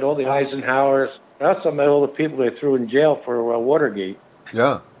 Met all the Eisenhowers. I also met all the people they threw in jail for Watergate.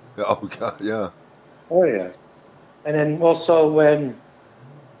 Yeah. Oh, God, yeah. Oh, yeah. And then also when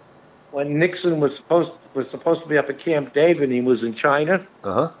Nixon was supposed to be up at Camp David and he was in China,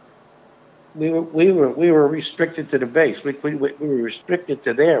 we were restricted to the base. We were restricted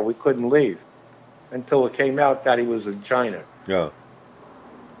to there. We couldn't leave until it came out that he was in China. Yeah.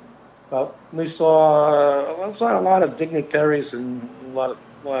 But we saw a lot of dignitaries and a lot of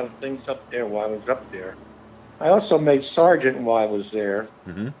a lot of things up there while I was up there. I also made sergeant while I was there.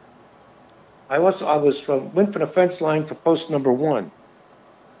 Mm-hmm. Went from the fence line to post number 1.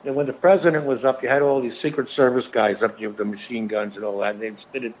 And when the president was up, you had all these Secret Service guys up there with the machine guns and all that. And they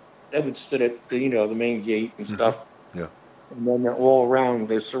would sit at the, the main gate and stuff. Yeah. And then they're all around.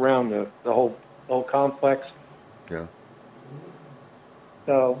 They surround the whole complex. Yeah.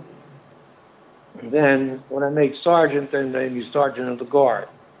 So then when I made sergeant, then they made me sergeant of the guard.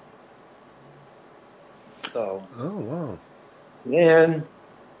 So. Oh, wow. And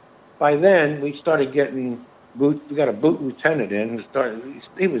by then we started getting we got a boot lieutenant in.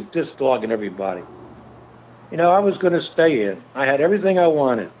 He was just dogging everybody. I was going to stay in. I had everything I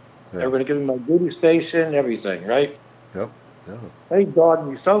wanted. Yeah. They were going to give me my duty station, everything, right? Yep. Yeah. They dogged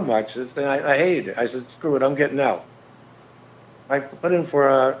me so much. I hated it. I said, screw it, I'm getting out. I put in for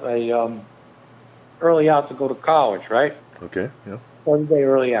a early out to go to college, right? Okay. Yeah. 1 day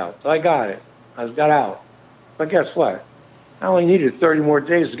early out. So I got it. I got out. But guess what? I only needed 30 more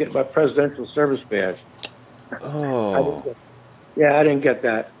days to get my presidential service badge. Oh. I didn't get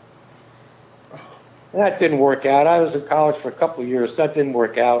that. That didn't work out. I was in college for a couple of years. That didn't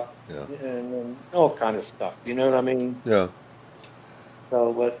work out. Yeah. And all kind of stuff. You know what I mean? Yeah.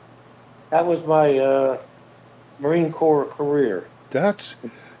 So, but that was my Marine Corps career.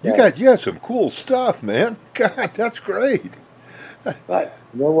 You got some cool stuff, man. God, that's great. But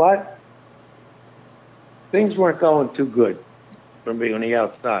you know what? Things weren't going too good for me on the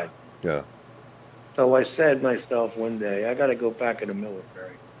outside. Yeah. So I said to myself one day, I got to go back in the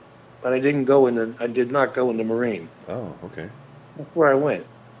military. But I did not go in the Marine. Oh, okay. That's where I went.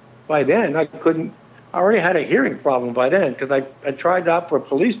 By then, I already had a hearing problem by then because I tried out for a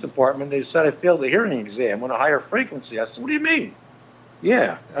police department. They said I failed the hearing exam on a higher frequency. I said, what do you mean?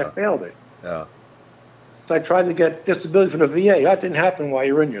 Yeah. I failed it. Yeah. So I tried to get disability from the VA. That didn't happen while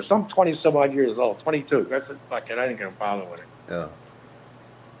you're in here. So I'm 20-some-odd years old, 22. I said, fuck it, I ain't going to bother with it. Yeah.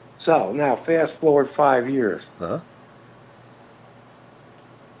 So now, fast forward 5 years. Uh-huh.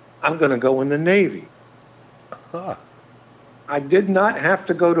 I'm going to go in the Navy. Huh. I did not have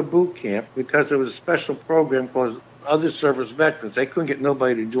to go to boot camp because there was a special program called Other Service Veterans. They couldn't get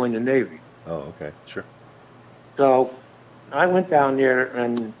nobody to join the Navy. Oh, okay. Sure. So I went down there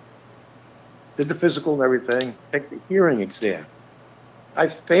and did the physical and everything, took the hearing exam. I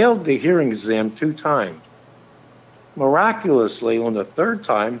failed the hearing exam 2 times. Miraculously, on the 3rd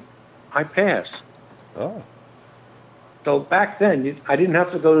time, I passed. Oh. So back then, I didn't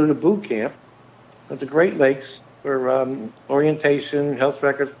have to go to the boot camp at the Great Lakes for orientation, health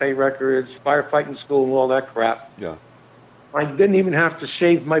records, pay records, firefighting school, and all that crap. Yeah. I didn't even have to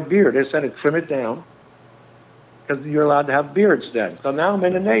shave my beard. They said to trim it down because you're allowed to have beards then. So now I'm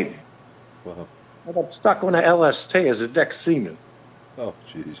in the Navy. Wow. I got stuck on a LST as a deck seaman. Oh,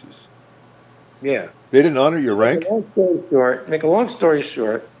 Jesus. Yeah. They didn't honor your rank? Make a long story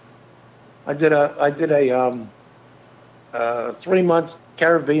short, I did a 3-month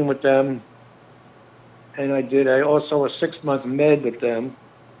Caribbean with them, and I did also a 6-month med with them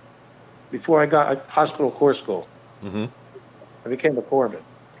before I got a hospital corps school. Mm-hmm. I became a corpsman.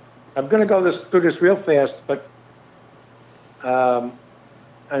 I'm going to go through this real fast, but I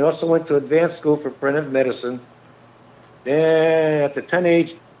also went to advanced school for preventive medicine. Then at the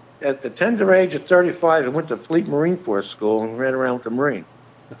tender age of 35, I went to Fleet Marine Force School and ran around with the Marine.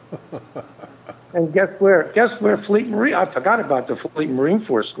 And guess where Fleet Marine? I forgot about the Fleet Marine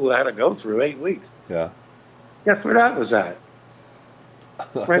Force School I had to go through 8 weeks. Yeah. Guess where that was at?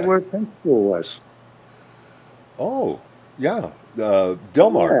 Right where tank school was. Oh, yeah.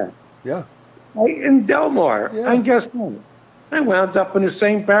 Delmar. Yeah. In Delmar. Yeah. And guess what? I wound up in the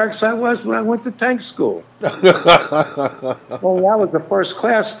same barracks I was when I went to tank school. Well, that was the first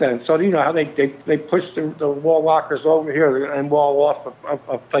class then. So you know how they pushed the wall lockers over here and wall off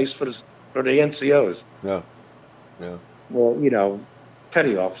a place for the NCOs. Yeah. Yeah. Well,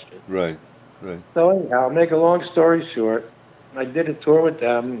 petty officers. Right. Right. So anyhow, make a long story short, I did a tour with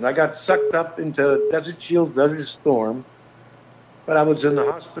them. I got sucked up into Desert Shield, Desert Storm, but I was in the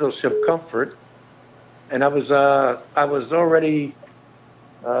hospital ship Comfort, and I was already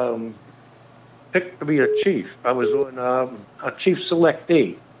picked to be a chief. I was on a chief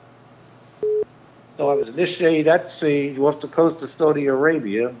selectee. So I was initiated at sea off the coast of Saudi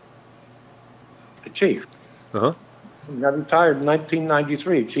Arabia, a chief. Uh-huh. I retired in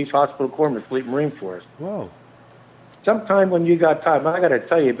 1993, Chief Hospital Corpsman, Fleet Marine Force. Wow. Sometime when you got time, I got to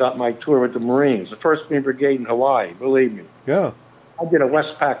tell you about my tour with the Marines, the 1st Marine Brigade in Hawaii, believe me. Yeah. I did a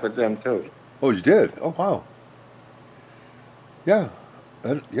Westpac with them, too. Oh, you did? Oh, wow. Yeah.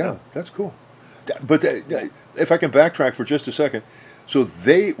 Yeah, that's cool. But if I can backtrack for just a second, So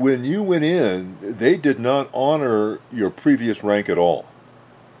when you went in, they did not honor your previous rank at all.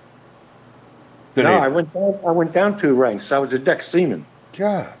 No, I went down 2 ranks. I was a deck seaman.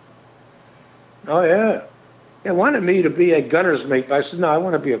 God. Oh yeah. They wanted me to be a gunner's mate. I said no, I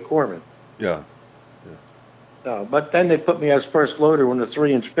want to be a corpsman. Yeah. No, but then they put me as first loader on the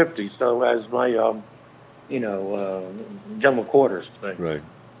 3-inch 50, so as my general quarters thing. Right.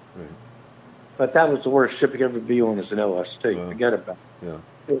 But that was the worst ship you could ever be on as an LST. Forget about it. Yeah.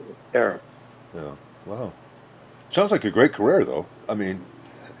 It was terrible. Yeah. Wow. Sounds like a great career, though. I mean,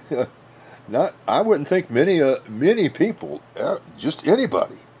 I wouldn't think many people, just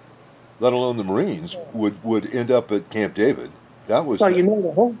anybody, let alone the Marines, would end up at Camp David. That was. Well,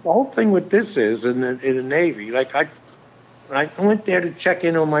 the whole thing with this is in the Navy. Like I went there to check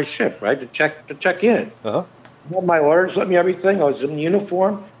in on my ship, right? To check in. Uh-huh. I had my orders, let me everything. I was in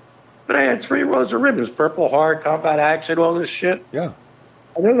uniform, but I had 3 rows of ribbons: Purple Heart, Combat Action, all this shit. Yeah.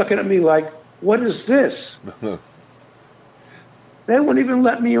 And they're looking at me like, "What is this?" They wouldn't even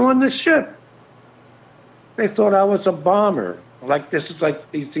let me on the ship. They thought I was a bomber. Like this is like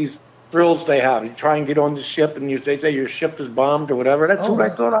these drills they have. You try and get on the ship, and they say your ship is bombed or whatever. That's what I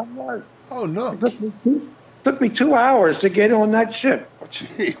thought I was. Oh no! It took me 2 hours to get on that ship. Oh,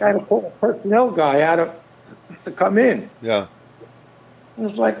 gee. I had to pull a personnel guy out to come in. Yeah. It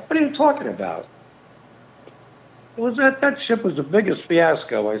was like, what are you talking about? It was that ship was the biggest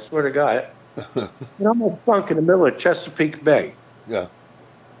fiasco. I swear to God. It almost sunk in the middle of Chesapeake Bay. Yeah.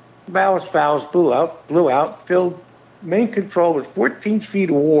 Ballast blew out, filled main control with 14 feet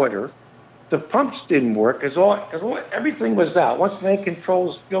of water. The pumps didn't work. Everything was out. Once main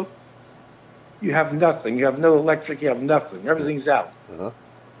control is filled, you have nothing. You have no electric. You have nothing. Everything's out. Uh-huh.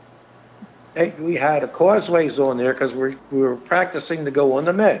 We had a causeways on there because we were practicing to go on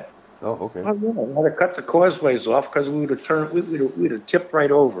the Med. Oh, okay. Oh, yeah. We had to cut the causeways off because we would have tipped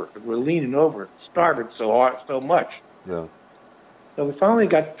right over. We're leaning over, starboard so much. Yeah. So we finally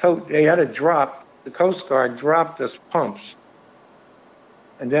got towed. They had to drop. The Coast Guard dropped us pumps,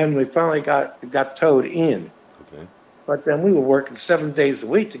 and then we finally got towed in. Okay. But then we were working 7 days a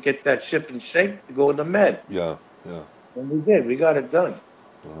week to get that ship in shape to go in the Med. Yeah. And we did. We got it done.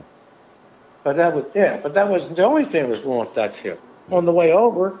 Wow. But that wasn't the only thing that was wrong with that ship. Yeah. On the way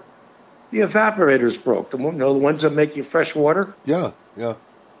over, the evaporators broke. The ones that make you fresh water. Yeah. Yeah,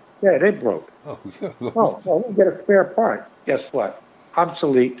 they broke. Oh, yeah. Well, we get a spare part. Guess what?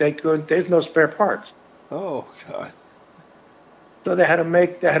 Obsolete. There's no spare parts. Oh God. So they had to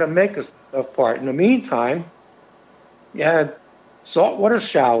make a part. In the meantime, you had saltwater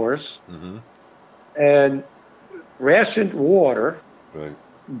showers and rationed water. Right.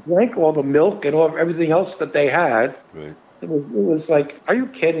 Drank all the milk and everything else that they had. Right. It was like, are you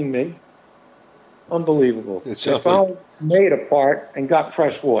kidding me? Unbelievable. They finally made a part and got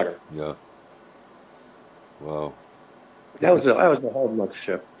fresh water. Yeah. Wow. That was a hard luck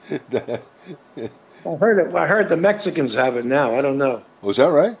ship. I heard the Mexicans have it now. I don't know. Was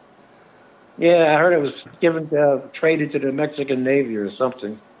that right? Yeah, I heard it was traded to the Mexican Navy or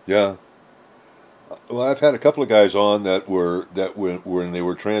something. Yeah. Well, I've had a couple of guys on that when they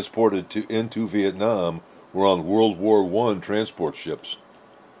were transported into Vietnam were on World War I transport ships.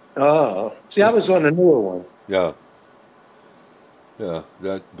 Oh, see, I was on a newer one. Yeah. Yeah.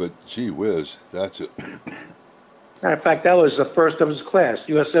 But gee whiz, that's it. Matter of fact, that was the first of its class,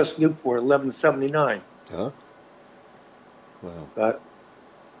 USS Newport, 1179. Huh? Wow. But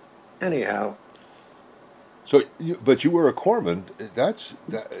anyhow. So, but you were a corpsman.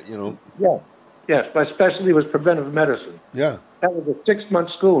 Yeah. Yes, my specialty was preventive medicine. Yeah. That was a 6-month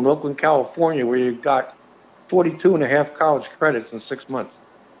school in Oakland, California, where you got 42 and a half college credits in 6 months.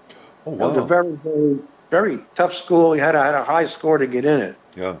 Oh, wow. It was a very, very, very tough school. You had a high score to get in it.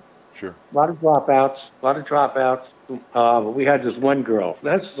 Yeah, sure. A lot of dropouts. But we had this one girl.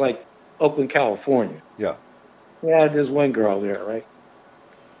 That's like Oakland, California. Yeah. We had this one girl there, right?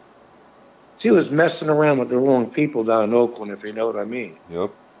 She was messing around with the wrong people down in Oakland, if you know what I mean.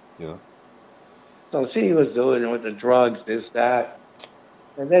 Yep. Yeah. So she was doing it with the drugs, this, that,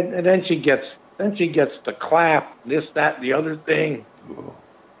 and then she gets the clap, this, that, and the other thing. Whoa.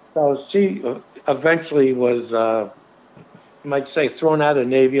 So she eventually was, you might say, thrown out of the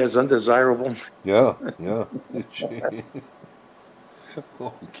Navy as undesirable. Yeah.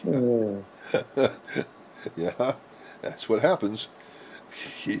 Oh, yeah, that's what happens.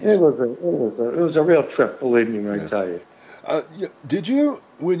 Jeez. It was a real trip, believe me when I tell you. Did you,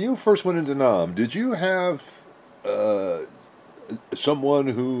 when you first went into Nam, did you have someone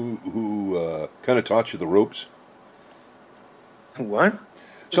who kind of taught you the ropes? What?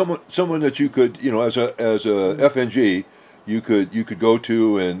 Someone that you could, as a FNG, you could go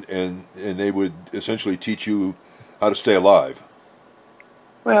to, and they would essentially teach you how to stay alive.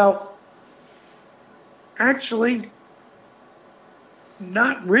 Well, actually,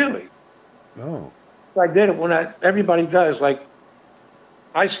 not really. Oh. I did it when everybody does. Like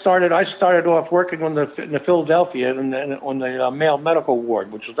I started off working in the Philadelphia and on the male medical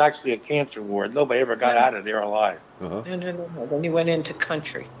ward, which was actually a cancer ward. Nobody ever got out of there alive. Uh-huh. No. Then you went into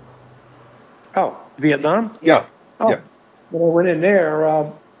country. Oh, Vietnam? Yeah. Oh, Yeah. when I went in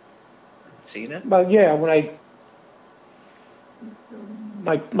there, See that? well, yeah,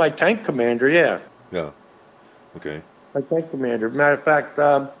 my tank commander, yeah, Yeah. Okay. my tank commander. Matter of fact,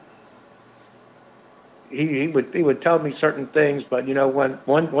 he would tell me certain things, but you know, when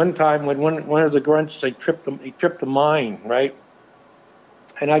one time when one of the grunts he tripped a mine, right,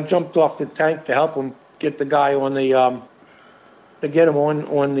 and I jumped off the tank to help him get the guy on the to get him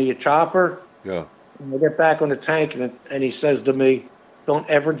on the chopper. Yeah. And I get back on the tank, and he says to me, "Don't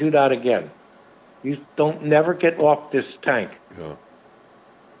ever do that again. You don't never get off this tank." Yeah.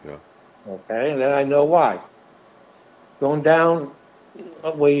 Yeah. Okay, and then I know why. Going down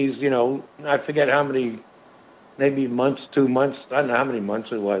a ways, you know, I forget how many, maybe months, 2 months, I don't know how many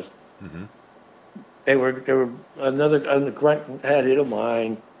months it was. Mm-hmm. They were another grunt had hit a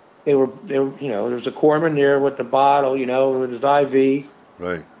mine. They were, you know, there was a corpsman there with the bottle, you know, with his IV.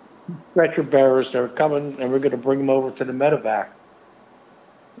 Right. Stretcher bearers, they were coming, and we're going to bring them over to the medevac.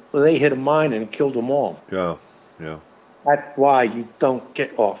 Well, they hit a mine and killed them all. Yeah. Yeah. That's why you don't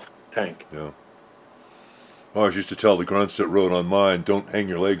get off the tank. Yeah. I always used to tell the grunts that rode on mine, don't hang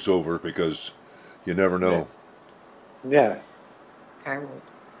your legs over because you never know. Yeah. Harold.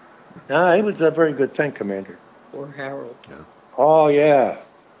 No, he was a very good tank commander. Poor Harold. Oh, yeah.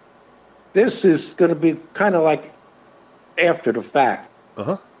 This is going to be kind of like after the fact.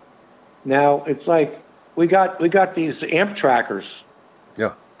 Uh-huh. Now, it's like we got these amp trackers.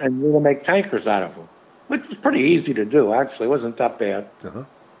 Yeah. And we're going to make tankers out of them, which was pretty easy to do, actually. It wasn't that bad. Uh-huh.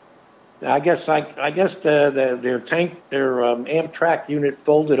 I guess their amp track unit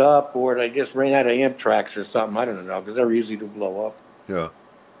folded up, or they just ran out of amp tracks or something. I don't know, because they're easy to blow up. Yeah.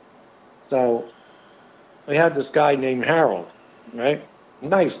 So we had this guy named Harold, right?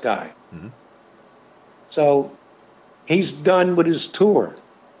 Nice guy. Mm-hmm. So he's done with his tour.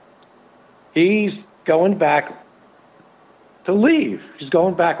 He's going back to leave. He's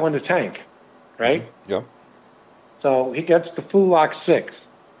going back on the tank, right? Yeah. So he gets to Fulak 6,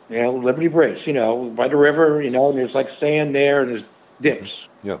 you know, Liberty Bridge, you know, by the river, you know, and there's like sand there and there's dips.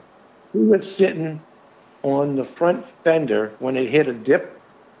 Yeah. He was sitting on the front fender when it hit a dip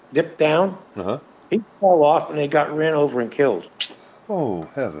down. Uh-huh. He fell off and they got ran over and killed. Oh,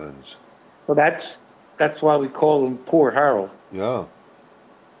 heavens. So that's why we call him Poor Harold. Yeah.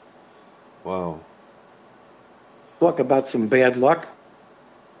 Wow. Talk about some bad luck.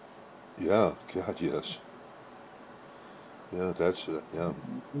 Yeah. God, yes. Yeah, that's, yeah.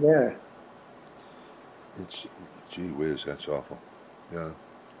 Yeah. It's, gee whiz, that's awful. Yeah.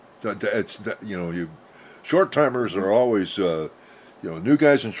 It's, you know, short-timers are always, you know, new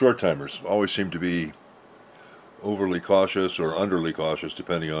guys and short-timers always seem to be overly cautious or underly cautious,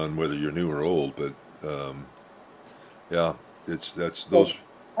 depending on whether you're new or old. But, yeah, that's those.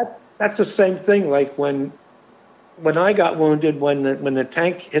 That's the same thing. Like when I got wounded when the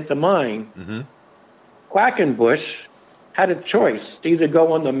tank hit the mine, Mm-hmm. Quackenbush had a choice to either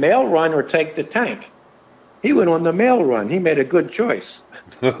go on the mail run or take the tank. He went on the mail run. He made a good choice.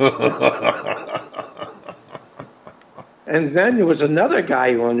 And then there was another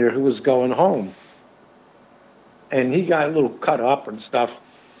guy on there who was going home. And he got a little cut up and stuff.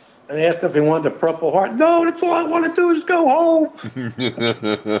 And they asked if he wanted the Purple Heart. No, that's all I want to do is go home.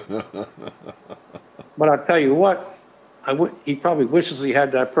 But I'll tell you what, he probably wishes he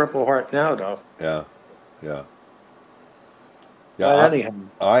had that Purple Heart now, though. Yeah, yeah. But anyhow.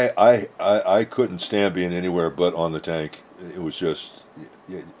 I couldn't stand being anywhere but on the tank. It was just,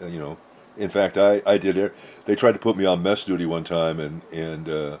 you know. In fact, I did it. They tried to put me on mess duty one time, and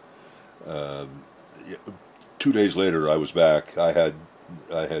 2 days later I was back. I had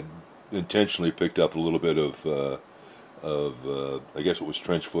intentionally picked up a little bit of I guess it was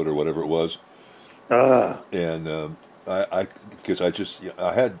trench foot or whatever it was, and because I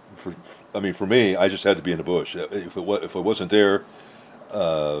had for me I just had to be in the bush. If it wasn't there,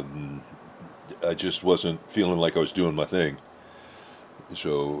 I just wasn't feeling like I was doing my thing.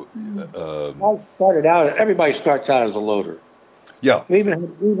 So I started out. Everybody starts out as a loader. Yeah. We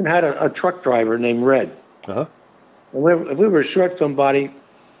even had a truck driver named Red. Uh-huh. And if we were short somebody,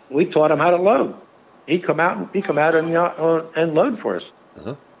 we taught him how to load. He'd come out and load for us.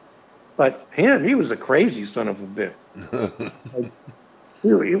 Uh-huh. But him, he was a crazy son of a bitch. Like,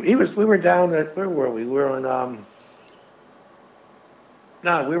 we were down at, where were we? We were on,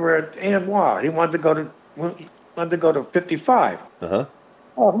 no, we were at Amboise. He wanted to go to 55. Uh-huh.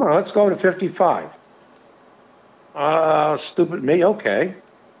 Oh, come on, let's go to 55. Stupid me, okay.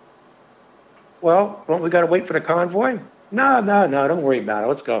 Well, don't we got to wait for the convoy? No, don't worry about it.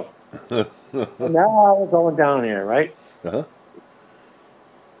 Let's go. And now we're going down there, right? Uh-huh.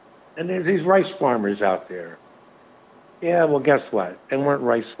 And there's these rice farmers out there. Yeah, well, guess what? They weren't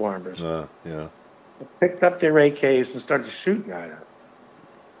rice farmers. Yeah. They picked up their AKs and started shooting at them.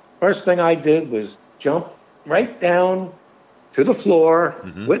 First thing I did was jump right down to the floor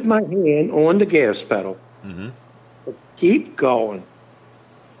with my hand on the gas pedal. Mm-hmm. Keep going.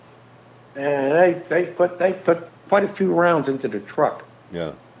 And they put quite a few rounds into the truck.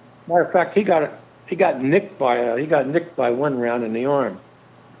 Yeah. Matter of fact, he got nicked by one round in the arm.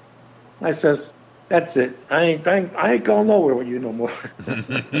 I says, "That's it. I ain't going nowhere with you no more."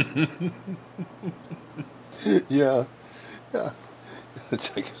 Yeah.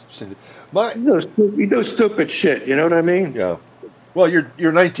 It's like, You do stupid shit. You know what I mean? yeah. Well,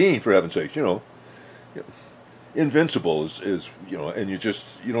 you're 19, for heaven's sakes. You know, invincible is and you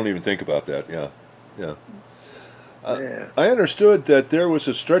don't even think about that. Yeah. Yeah. I understood that there was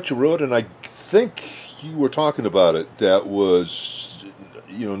a stretch of road, and I think you were talking about it, that was,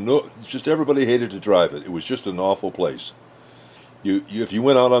 just everybody hated to drive it. It was just an awful place. If you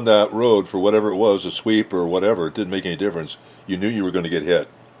went out on that road for whatever it was, a sweep or whatever, it didn't make any difference. You knew you were going to get hit.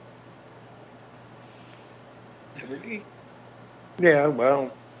 Yeah,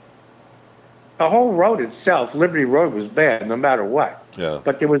 well, the whole road itself, Liberty Road, was bad no matter what. Yeah.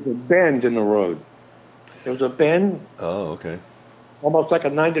 But there was a bend in the road. There was a bend, Oh, okay. almost like a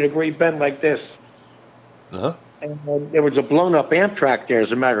 90-degree bend like this. Uh-huh. And there was a blown-up Amtrak there,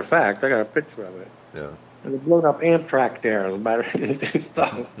 as a matter of fact. I got a picture of it. Yeah. There's a blown-up Amtrak there, as a matter of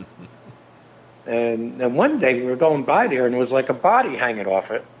stuff. And one day we were going by there, and there was like a body hanging off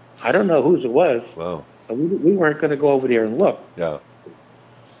it. I don't know whose it was. Wow. But we weren't going to go over there and look. Yeah.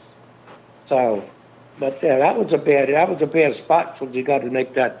 So, but yeah, that was a bad spot when you got to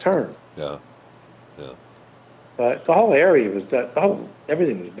make that turn. Yeah. But the whole area was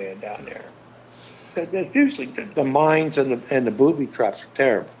everything was bad down there. There's usually the mines and the booby traps are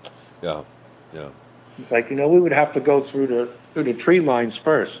terrible. Yeah. Like, we would have to go through the tree lines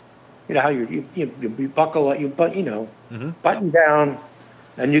first. You know how you buckle up, button down,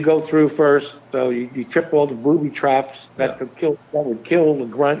 and you go through first. So you trip all the booby traps that would kill the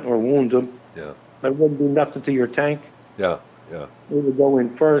grunt or wound them. Yeah. But it wouldn't do nothing to your tank. Yeah. We would go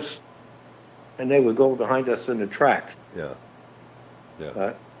in first, and they would go behind us in the tracks. Yeah.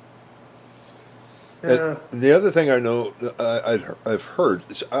 But, And the other thing I know, I've heard,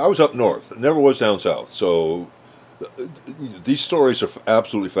 I was up north, never was down south, so these stories are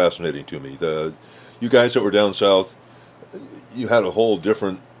absolutely fascinating to me. You guys that were down south, you had a whole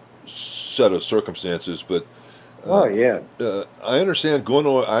different set of circumstances, but I understand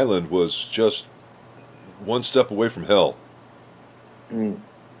Gono Island was just one step away from hell. Mm.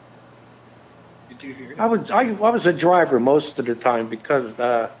 I was a driver most of the time because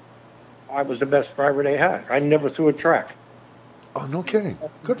I was the best driver they had. I never threw a track. Oh, no kidding.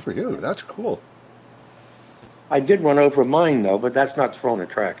 Good for you. That's cool. I did run over mine, though, but that's not throwing a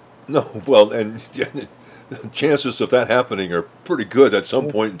track. No, well, and chances of that happening are pretty good at some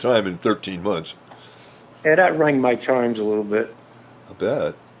point in time in 13 months. Yeah, that rang my chimes a little bit. I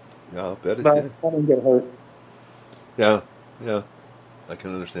bet. Yeah, I bet it But did. I didn't get hurt. Yeah. I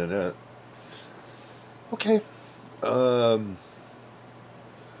can understand that. Okay.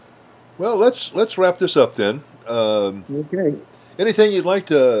 Well, let's wrap this up then. Okay. Anything you'd like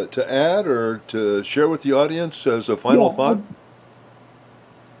to add or to share with the audience as a final thought?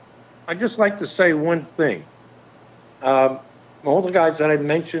 I'd just like to say one thing. All the guys that I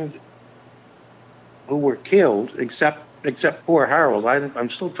mentioned who were killed, except poor Harold, I'm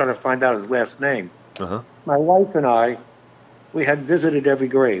still trying to find out his last name. Uh-huh. My wife and I, we had visited every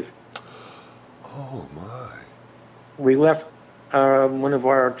grave. Oh, my. We left one of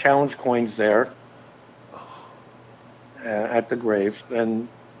our challenge coins there at the graves, and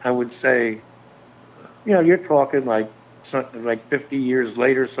I would say, you're talking like 50 years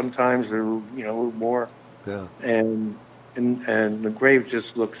later sometimes, or more. Yeah. And the grave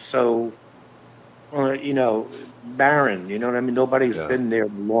just looks so, barren. You know what I mean? Nobody's been there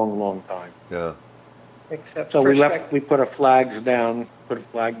in a long, long time. Yeah. Except So we put a flag down for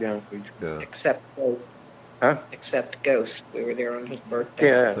each. Yeah. Except Ghost. Huh? Except Ghost. We were there on his birthday.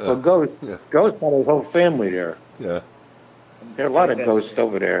 Yeah. Well, Ghost had his whole family there. Yeah. There are a lot of ghosts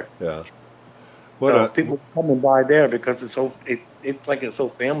over there. Yeah. So people coming by there because it's like his whole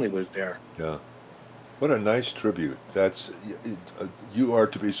family was there. Yeah. What a nice tribute. You are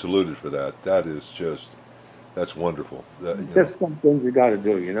to be saluted for that. That's wonderful. Just some things you got to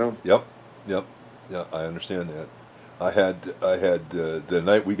do, you know. Yep. Yeah, I understand that. I had the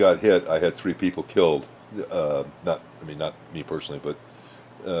night we got hit, I had 3 people killed. Not me personally, but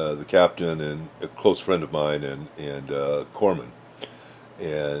the captain and a close friend of mine and Corman.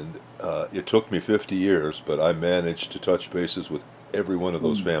 And it took me 50 years, but I managed to touch bases with every one of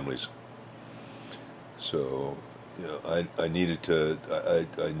those families. So, I needed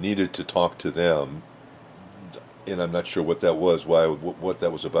to talk to them, and I'm not sure what that was, what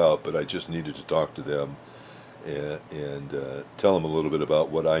that was about, but I just needed to talk to them and tell them a little bit about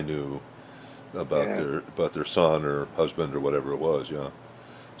what I knew about their son or husband or whatever it was. Yeah.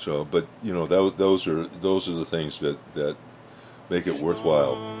 So, but those are the things that make it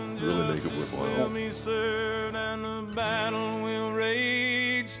worthwhile. Really make it worthwhile.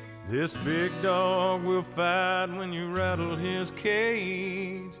 This big dog will fight when you rattle his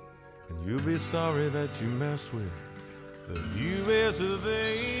cage, and you'll be sorry that you mess with the U.S. of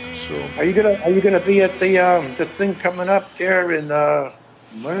A. So, are you gonna be at the thing coming up there in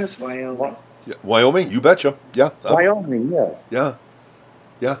where's Wyoming? Yeah, Wyoming, you betcha. Yeah. Wyoming, yeah.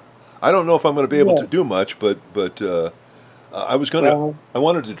 Yeah. I don't know if I'm going to be able to do much, but I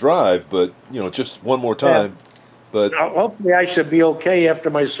wanted to drive, but just one more time. Yeah. But hopefully I should be okay after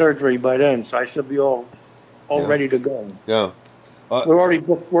my surgery by then, so I should be all ready to go. Yeah. We're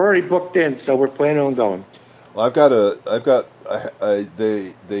already booked in, so we're planning on going. Well,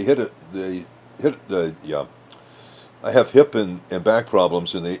 I have hip and back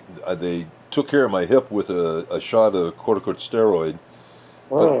problems, and they took care of my hip with a shot of corticosteroid.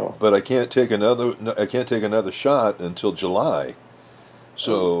 Oh. But I can't take another shot until July.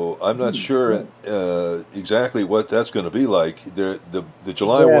 So I'm not sure exactly what that's going to be like. The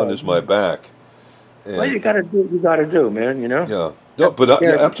July one is my back. And, well, you got to do, man. Yeah. No, but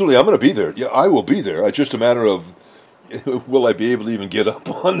absolutely, I'm going to be there. Yeah, I will be there. It's just a matter of will I be able to even get up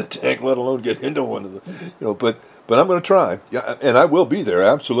on the tank, let alone get into one of the, But I'm going to try. Yeah, and I will be there.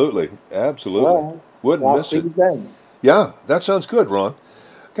 Absolutely. Well, wouldn't miss it. Then. Yeah, that sounds good, Ron.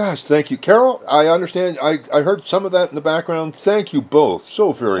 Gosh, thank you. Carol, I understand. I heard some of that in the background. Thank you both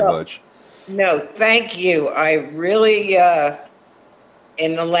so very much. No, thank you. I really,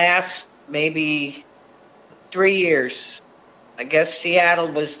 in the last maybe 3 years, I guess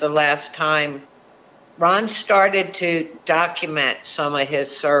Seattle was the last time, Ron started to document some of his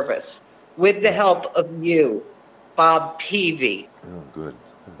service with the help of you, Bob Peavy. Oh, good.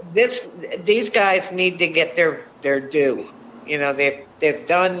 These guys need to get their due. They've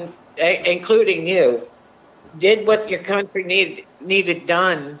done, including you, did what your country needed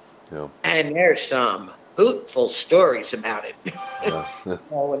done, and there's some hootful stories about it. Yeah.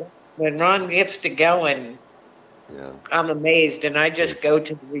 When Ron gets to going, I'm amazed, and I just go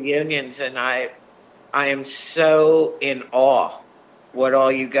to the reunions, and I am so in awe what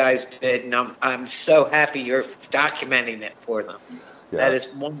all you guys did, and I'm so happy you're documenting it for them. Yeah. That is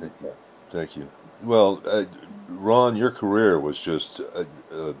wonderful. Thank you. Well, Ron, your career was just,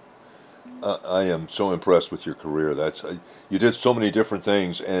 I am so impressed with your career. You did so many different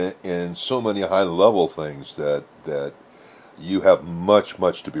things and so many high-level things that you have much,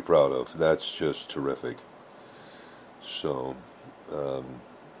 much to be proud of. That's just terrific. So,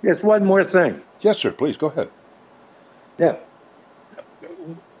 Yes, one more thing. Yes, sir, please, go ahead. Yeah.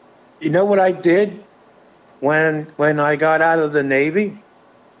 You know what I did when I got out of the Navy?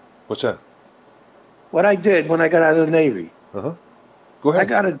 What's that? What I did when I got out of the Navy. Uh-huh. Go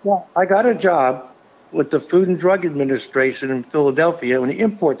ahead. I got a job with the Food and Drug Administration in Philadelphia in the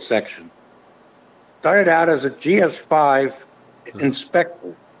import section. Started out as a GS5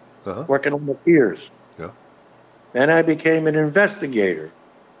 inspector, working on the piers. Yeah. Then I became an investigator.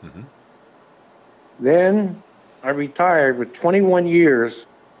 Mm-hmm. Then I retired with 21 years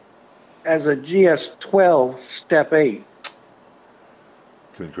as a GS12 Step 8.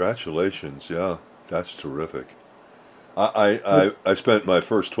 Congratulations, yeah. That's terrific. I spent my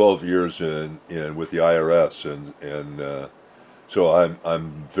first 12 years in with the IRS, and so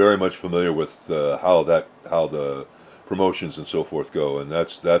I'm very much familiar with how the promotions and so forth go, and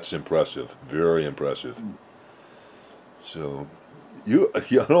that's impressive, very impressive. So you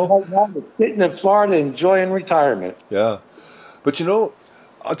know, sitting in Florida enjoying retirement. Yeah, but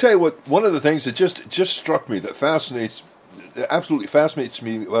I'll tell you what. One of the things that just struck me that absolutely fascinates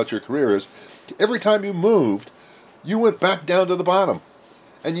me about your career is every time you moved, you went back down to the bottom.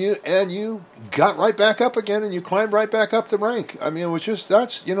 And you got right back up again, and you climbed right back up the rank. I mean, it was just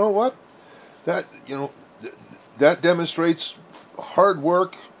that's you know what, that that demonstrates hard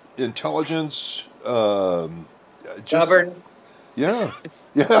work, intelligence, just Stubborn. yeah,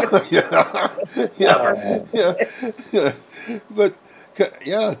 yeah, yeah. But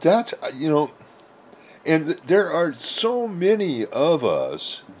yeah, that's and there are so many of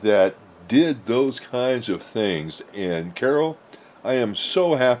us that did those kinds of things. And Carol, I am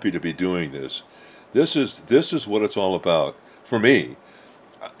so happy to be doing this. This is what it's all about for me.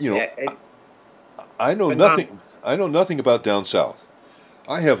 Yeah, I know phenomenal. nothing. I know nothing about down south.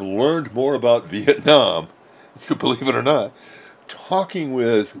 I have learned more about Vietnam, believe it or not, talking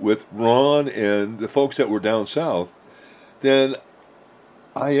with Ron and the folks that were down south than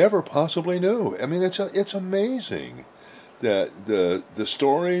I ever possibly knew. I mean, it's amazing that the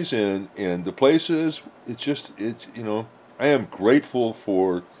stories and the places. It's I am grateful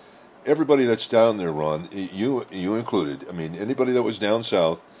for everybody that's down there, Ron. You included. I mean, anybody that was down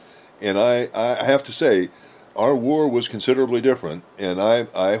south. And I have to say, our war was considerably different, and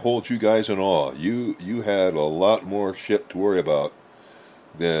I hold you guys in awe. You had a lot more shit to worry about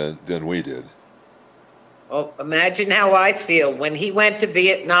than we did. Well, imagine how I feel. When he went to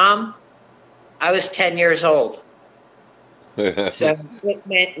Vietnam, I was 10 years old. So it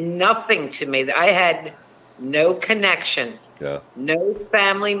meant nothing to me. I had no connection, Yeah. no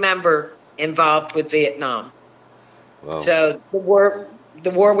family member involved with Vietnam. Wow. So the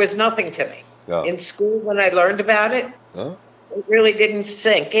war was nothing to me. Yeah. In school, when I learned about it, Huh? it really didn't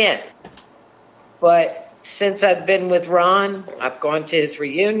sink in. But since I've been with Ron, I've gone to his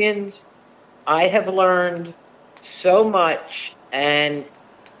reunions, I have learned so much. And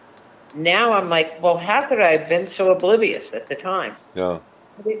now I'm like, well, how could I have been so oblivious at the time? Yeah.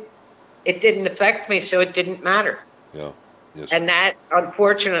 It didn't affect me, so it didn't matter. Yeah. Yes. And that,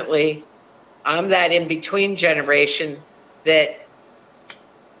 unfortunately, I'm that in-between generation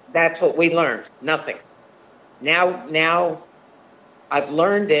that's what we learned. Nothing. Now I've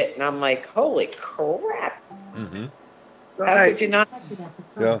learned it, and I'm like, holy crap. Mm-hmm. How could you not?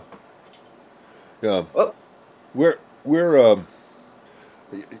 Yeah. Yeah. Oh, We're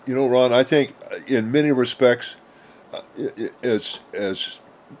Ron, I think in many respects, as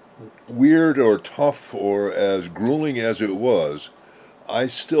weird or tough or as grueling as it was, I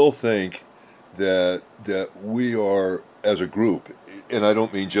still think that we are, as a group, and I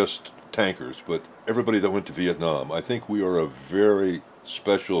don't mean just tankers, but everybody that went to Vietnam, I think we are a very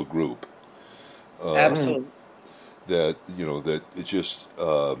special group. absolutely. That that it's just.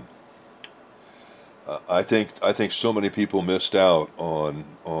 I think so many people missed out on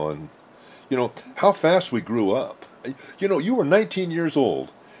how fast we grew up. You were 19 years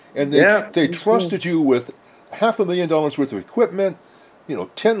old, and they trusted you with $500,000 worth of equipment,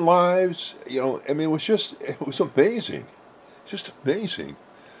 10 lives. I mean, it was amazing, just amazing.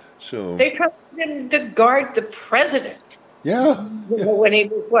 So They trusted him to guard the president. yeah, When he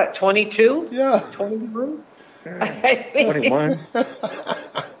was, what, 22? yeah, 21? I mean, 21.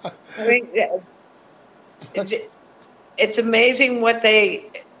 I mean, it's amazing what they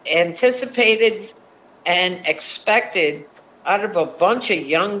anticipated and expected out of a bunch of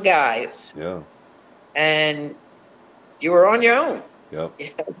young guys, yeah, and you were on your own. yeah.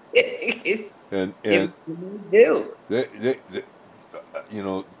 You And do.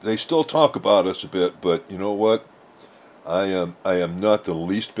 they still talk about us a bit, but you know what? I am not the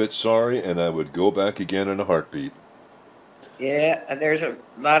least bit sorry, and I would go back again in a heartbeat. Yeah, and there's a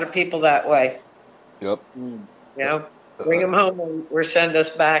lot of people that way. Yep. Bring them home or send us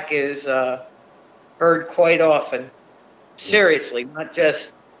back is heard quite often. Seriously, not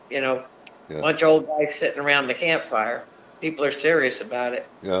just, a bunch of old guys sitting around the campfire. People are serious about it.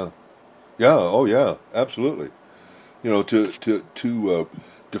 Yeah. Yeah. Oh, yeah. Absolutely. To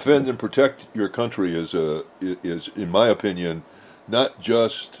defend and protect your country is in my opinion, not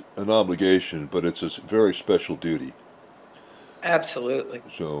just an obligation, but it's a very special duty. Absolutely.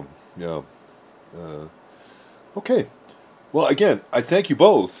 So, yeah. Okay. Well, again, I thank you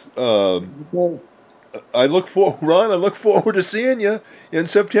both. Ron, I look forward to seeing you in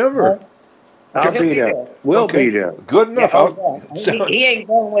September. I'll be there. We'll be there. Good enough. He ain't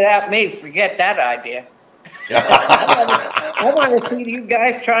going without me. Forget that idea. I want to see you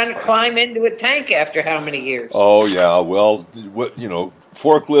guys trying to climb into a tank after how many years? Oh, yeah. Well,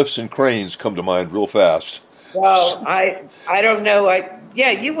 forklifts and cranes come to mind real fast. Well, I don't know.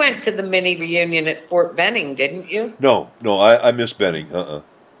 You went to the mini reunion at Fort Benning, didn't you? No, I miss Benning.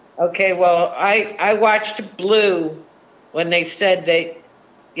 Okay, well, I watched Blue when they said they,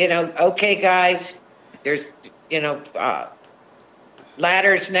 okay, guys, there's,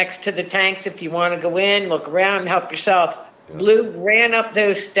 ladders next to the tanks if you want to go in, look around, help yourself. Yeah. Blue ran up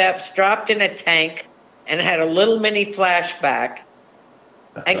those steps, dropped in a tank, and had a little mini flashback,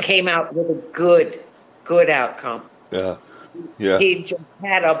 and came out with a good outcome. Yeah. Yeah. He just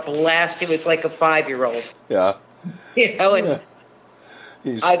had a blast. He was like a 5-year-old. Yeah. You know, and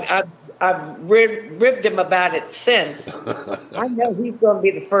He's, I've ribbed him about it since. I know he's going to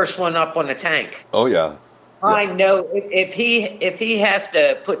be the first one up on the tank. oh, yeah. I know if he has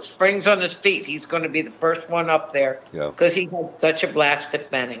to put springs on his feet, he's going to be the first one up there. Yeah. Because he had such a blast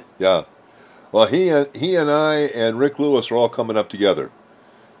at Benning. Yeah. Well, he and I and Rick Lewis are all coming up together.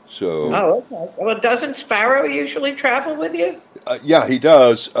 So. Oh, okay. Well, doesn't Sparrow usually travel with you? Yeah, he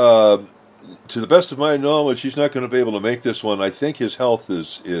does. To the best of my knowledge, he's not going to be able to make this one. I think his health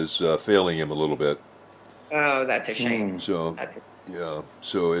is failing him a little bit. Oh, that's a shame. So yeah,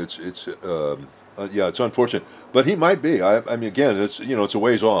 so it's unfortunate, but he might be. I mean, again, it's it's a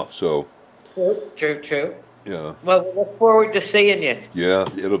ways off. So True. yeah. Well, we look forward to seeing you. Yeah,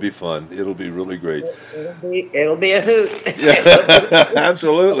 it'll be fun. It'll be really great. It'll be a hoot. Yeah,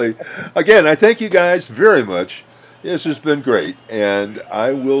 absolutely. Again, I thank you guys very much. This has been great, and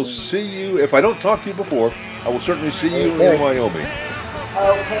I will see you. If I don't talk to you before, I will certainly see you in Wyoming.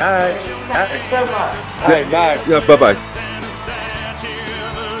 Okay. All right. Thank you so much. All right, bye. Yeah, bye-bye. Stand a statue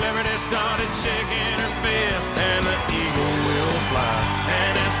of liberty started shaking her fist, and the eagle will fly,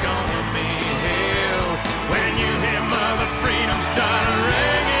 and it's gonna be hell when you hear Mother Freedom start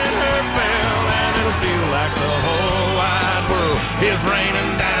ringing her bell, and it'll feel like the whole wide world is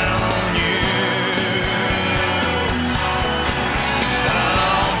raining down on you.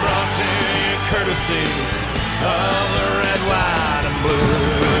 All brought to you courtesy of the red, white, and blue.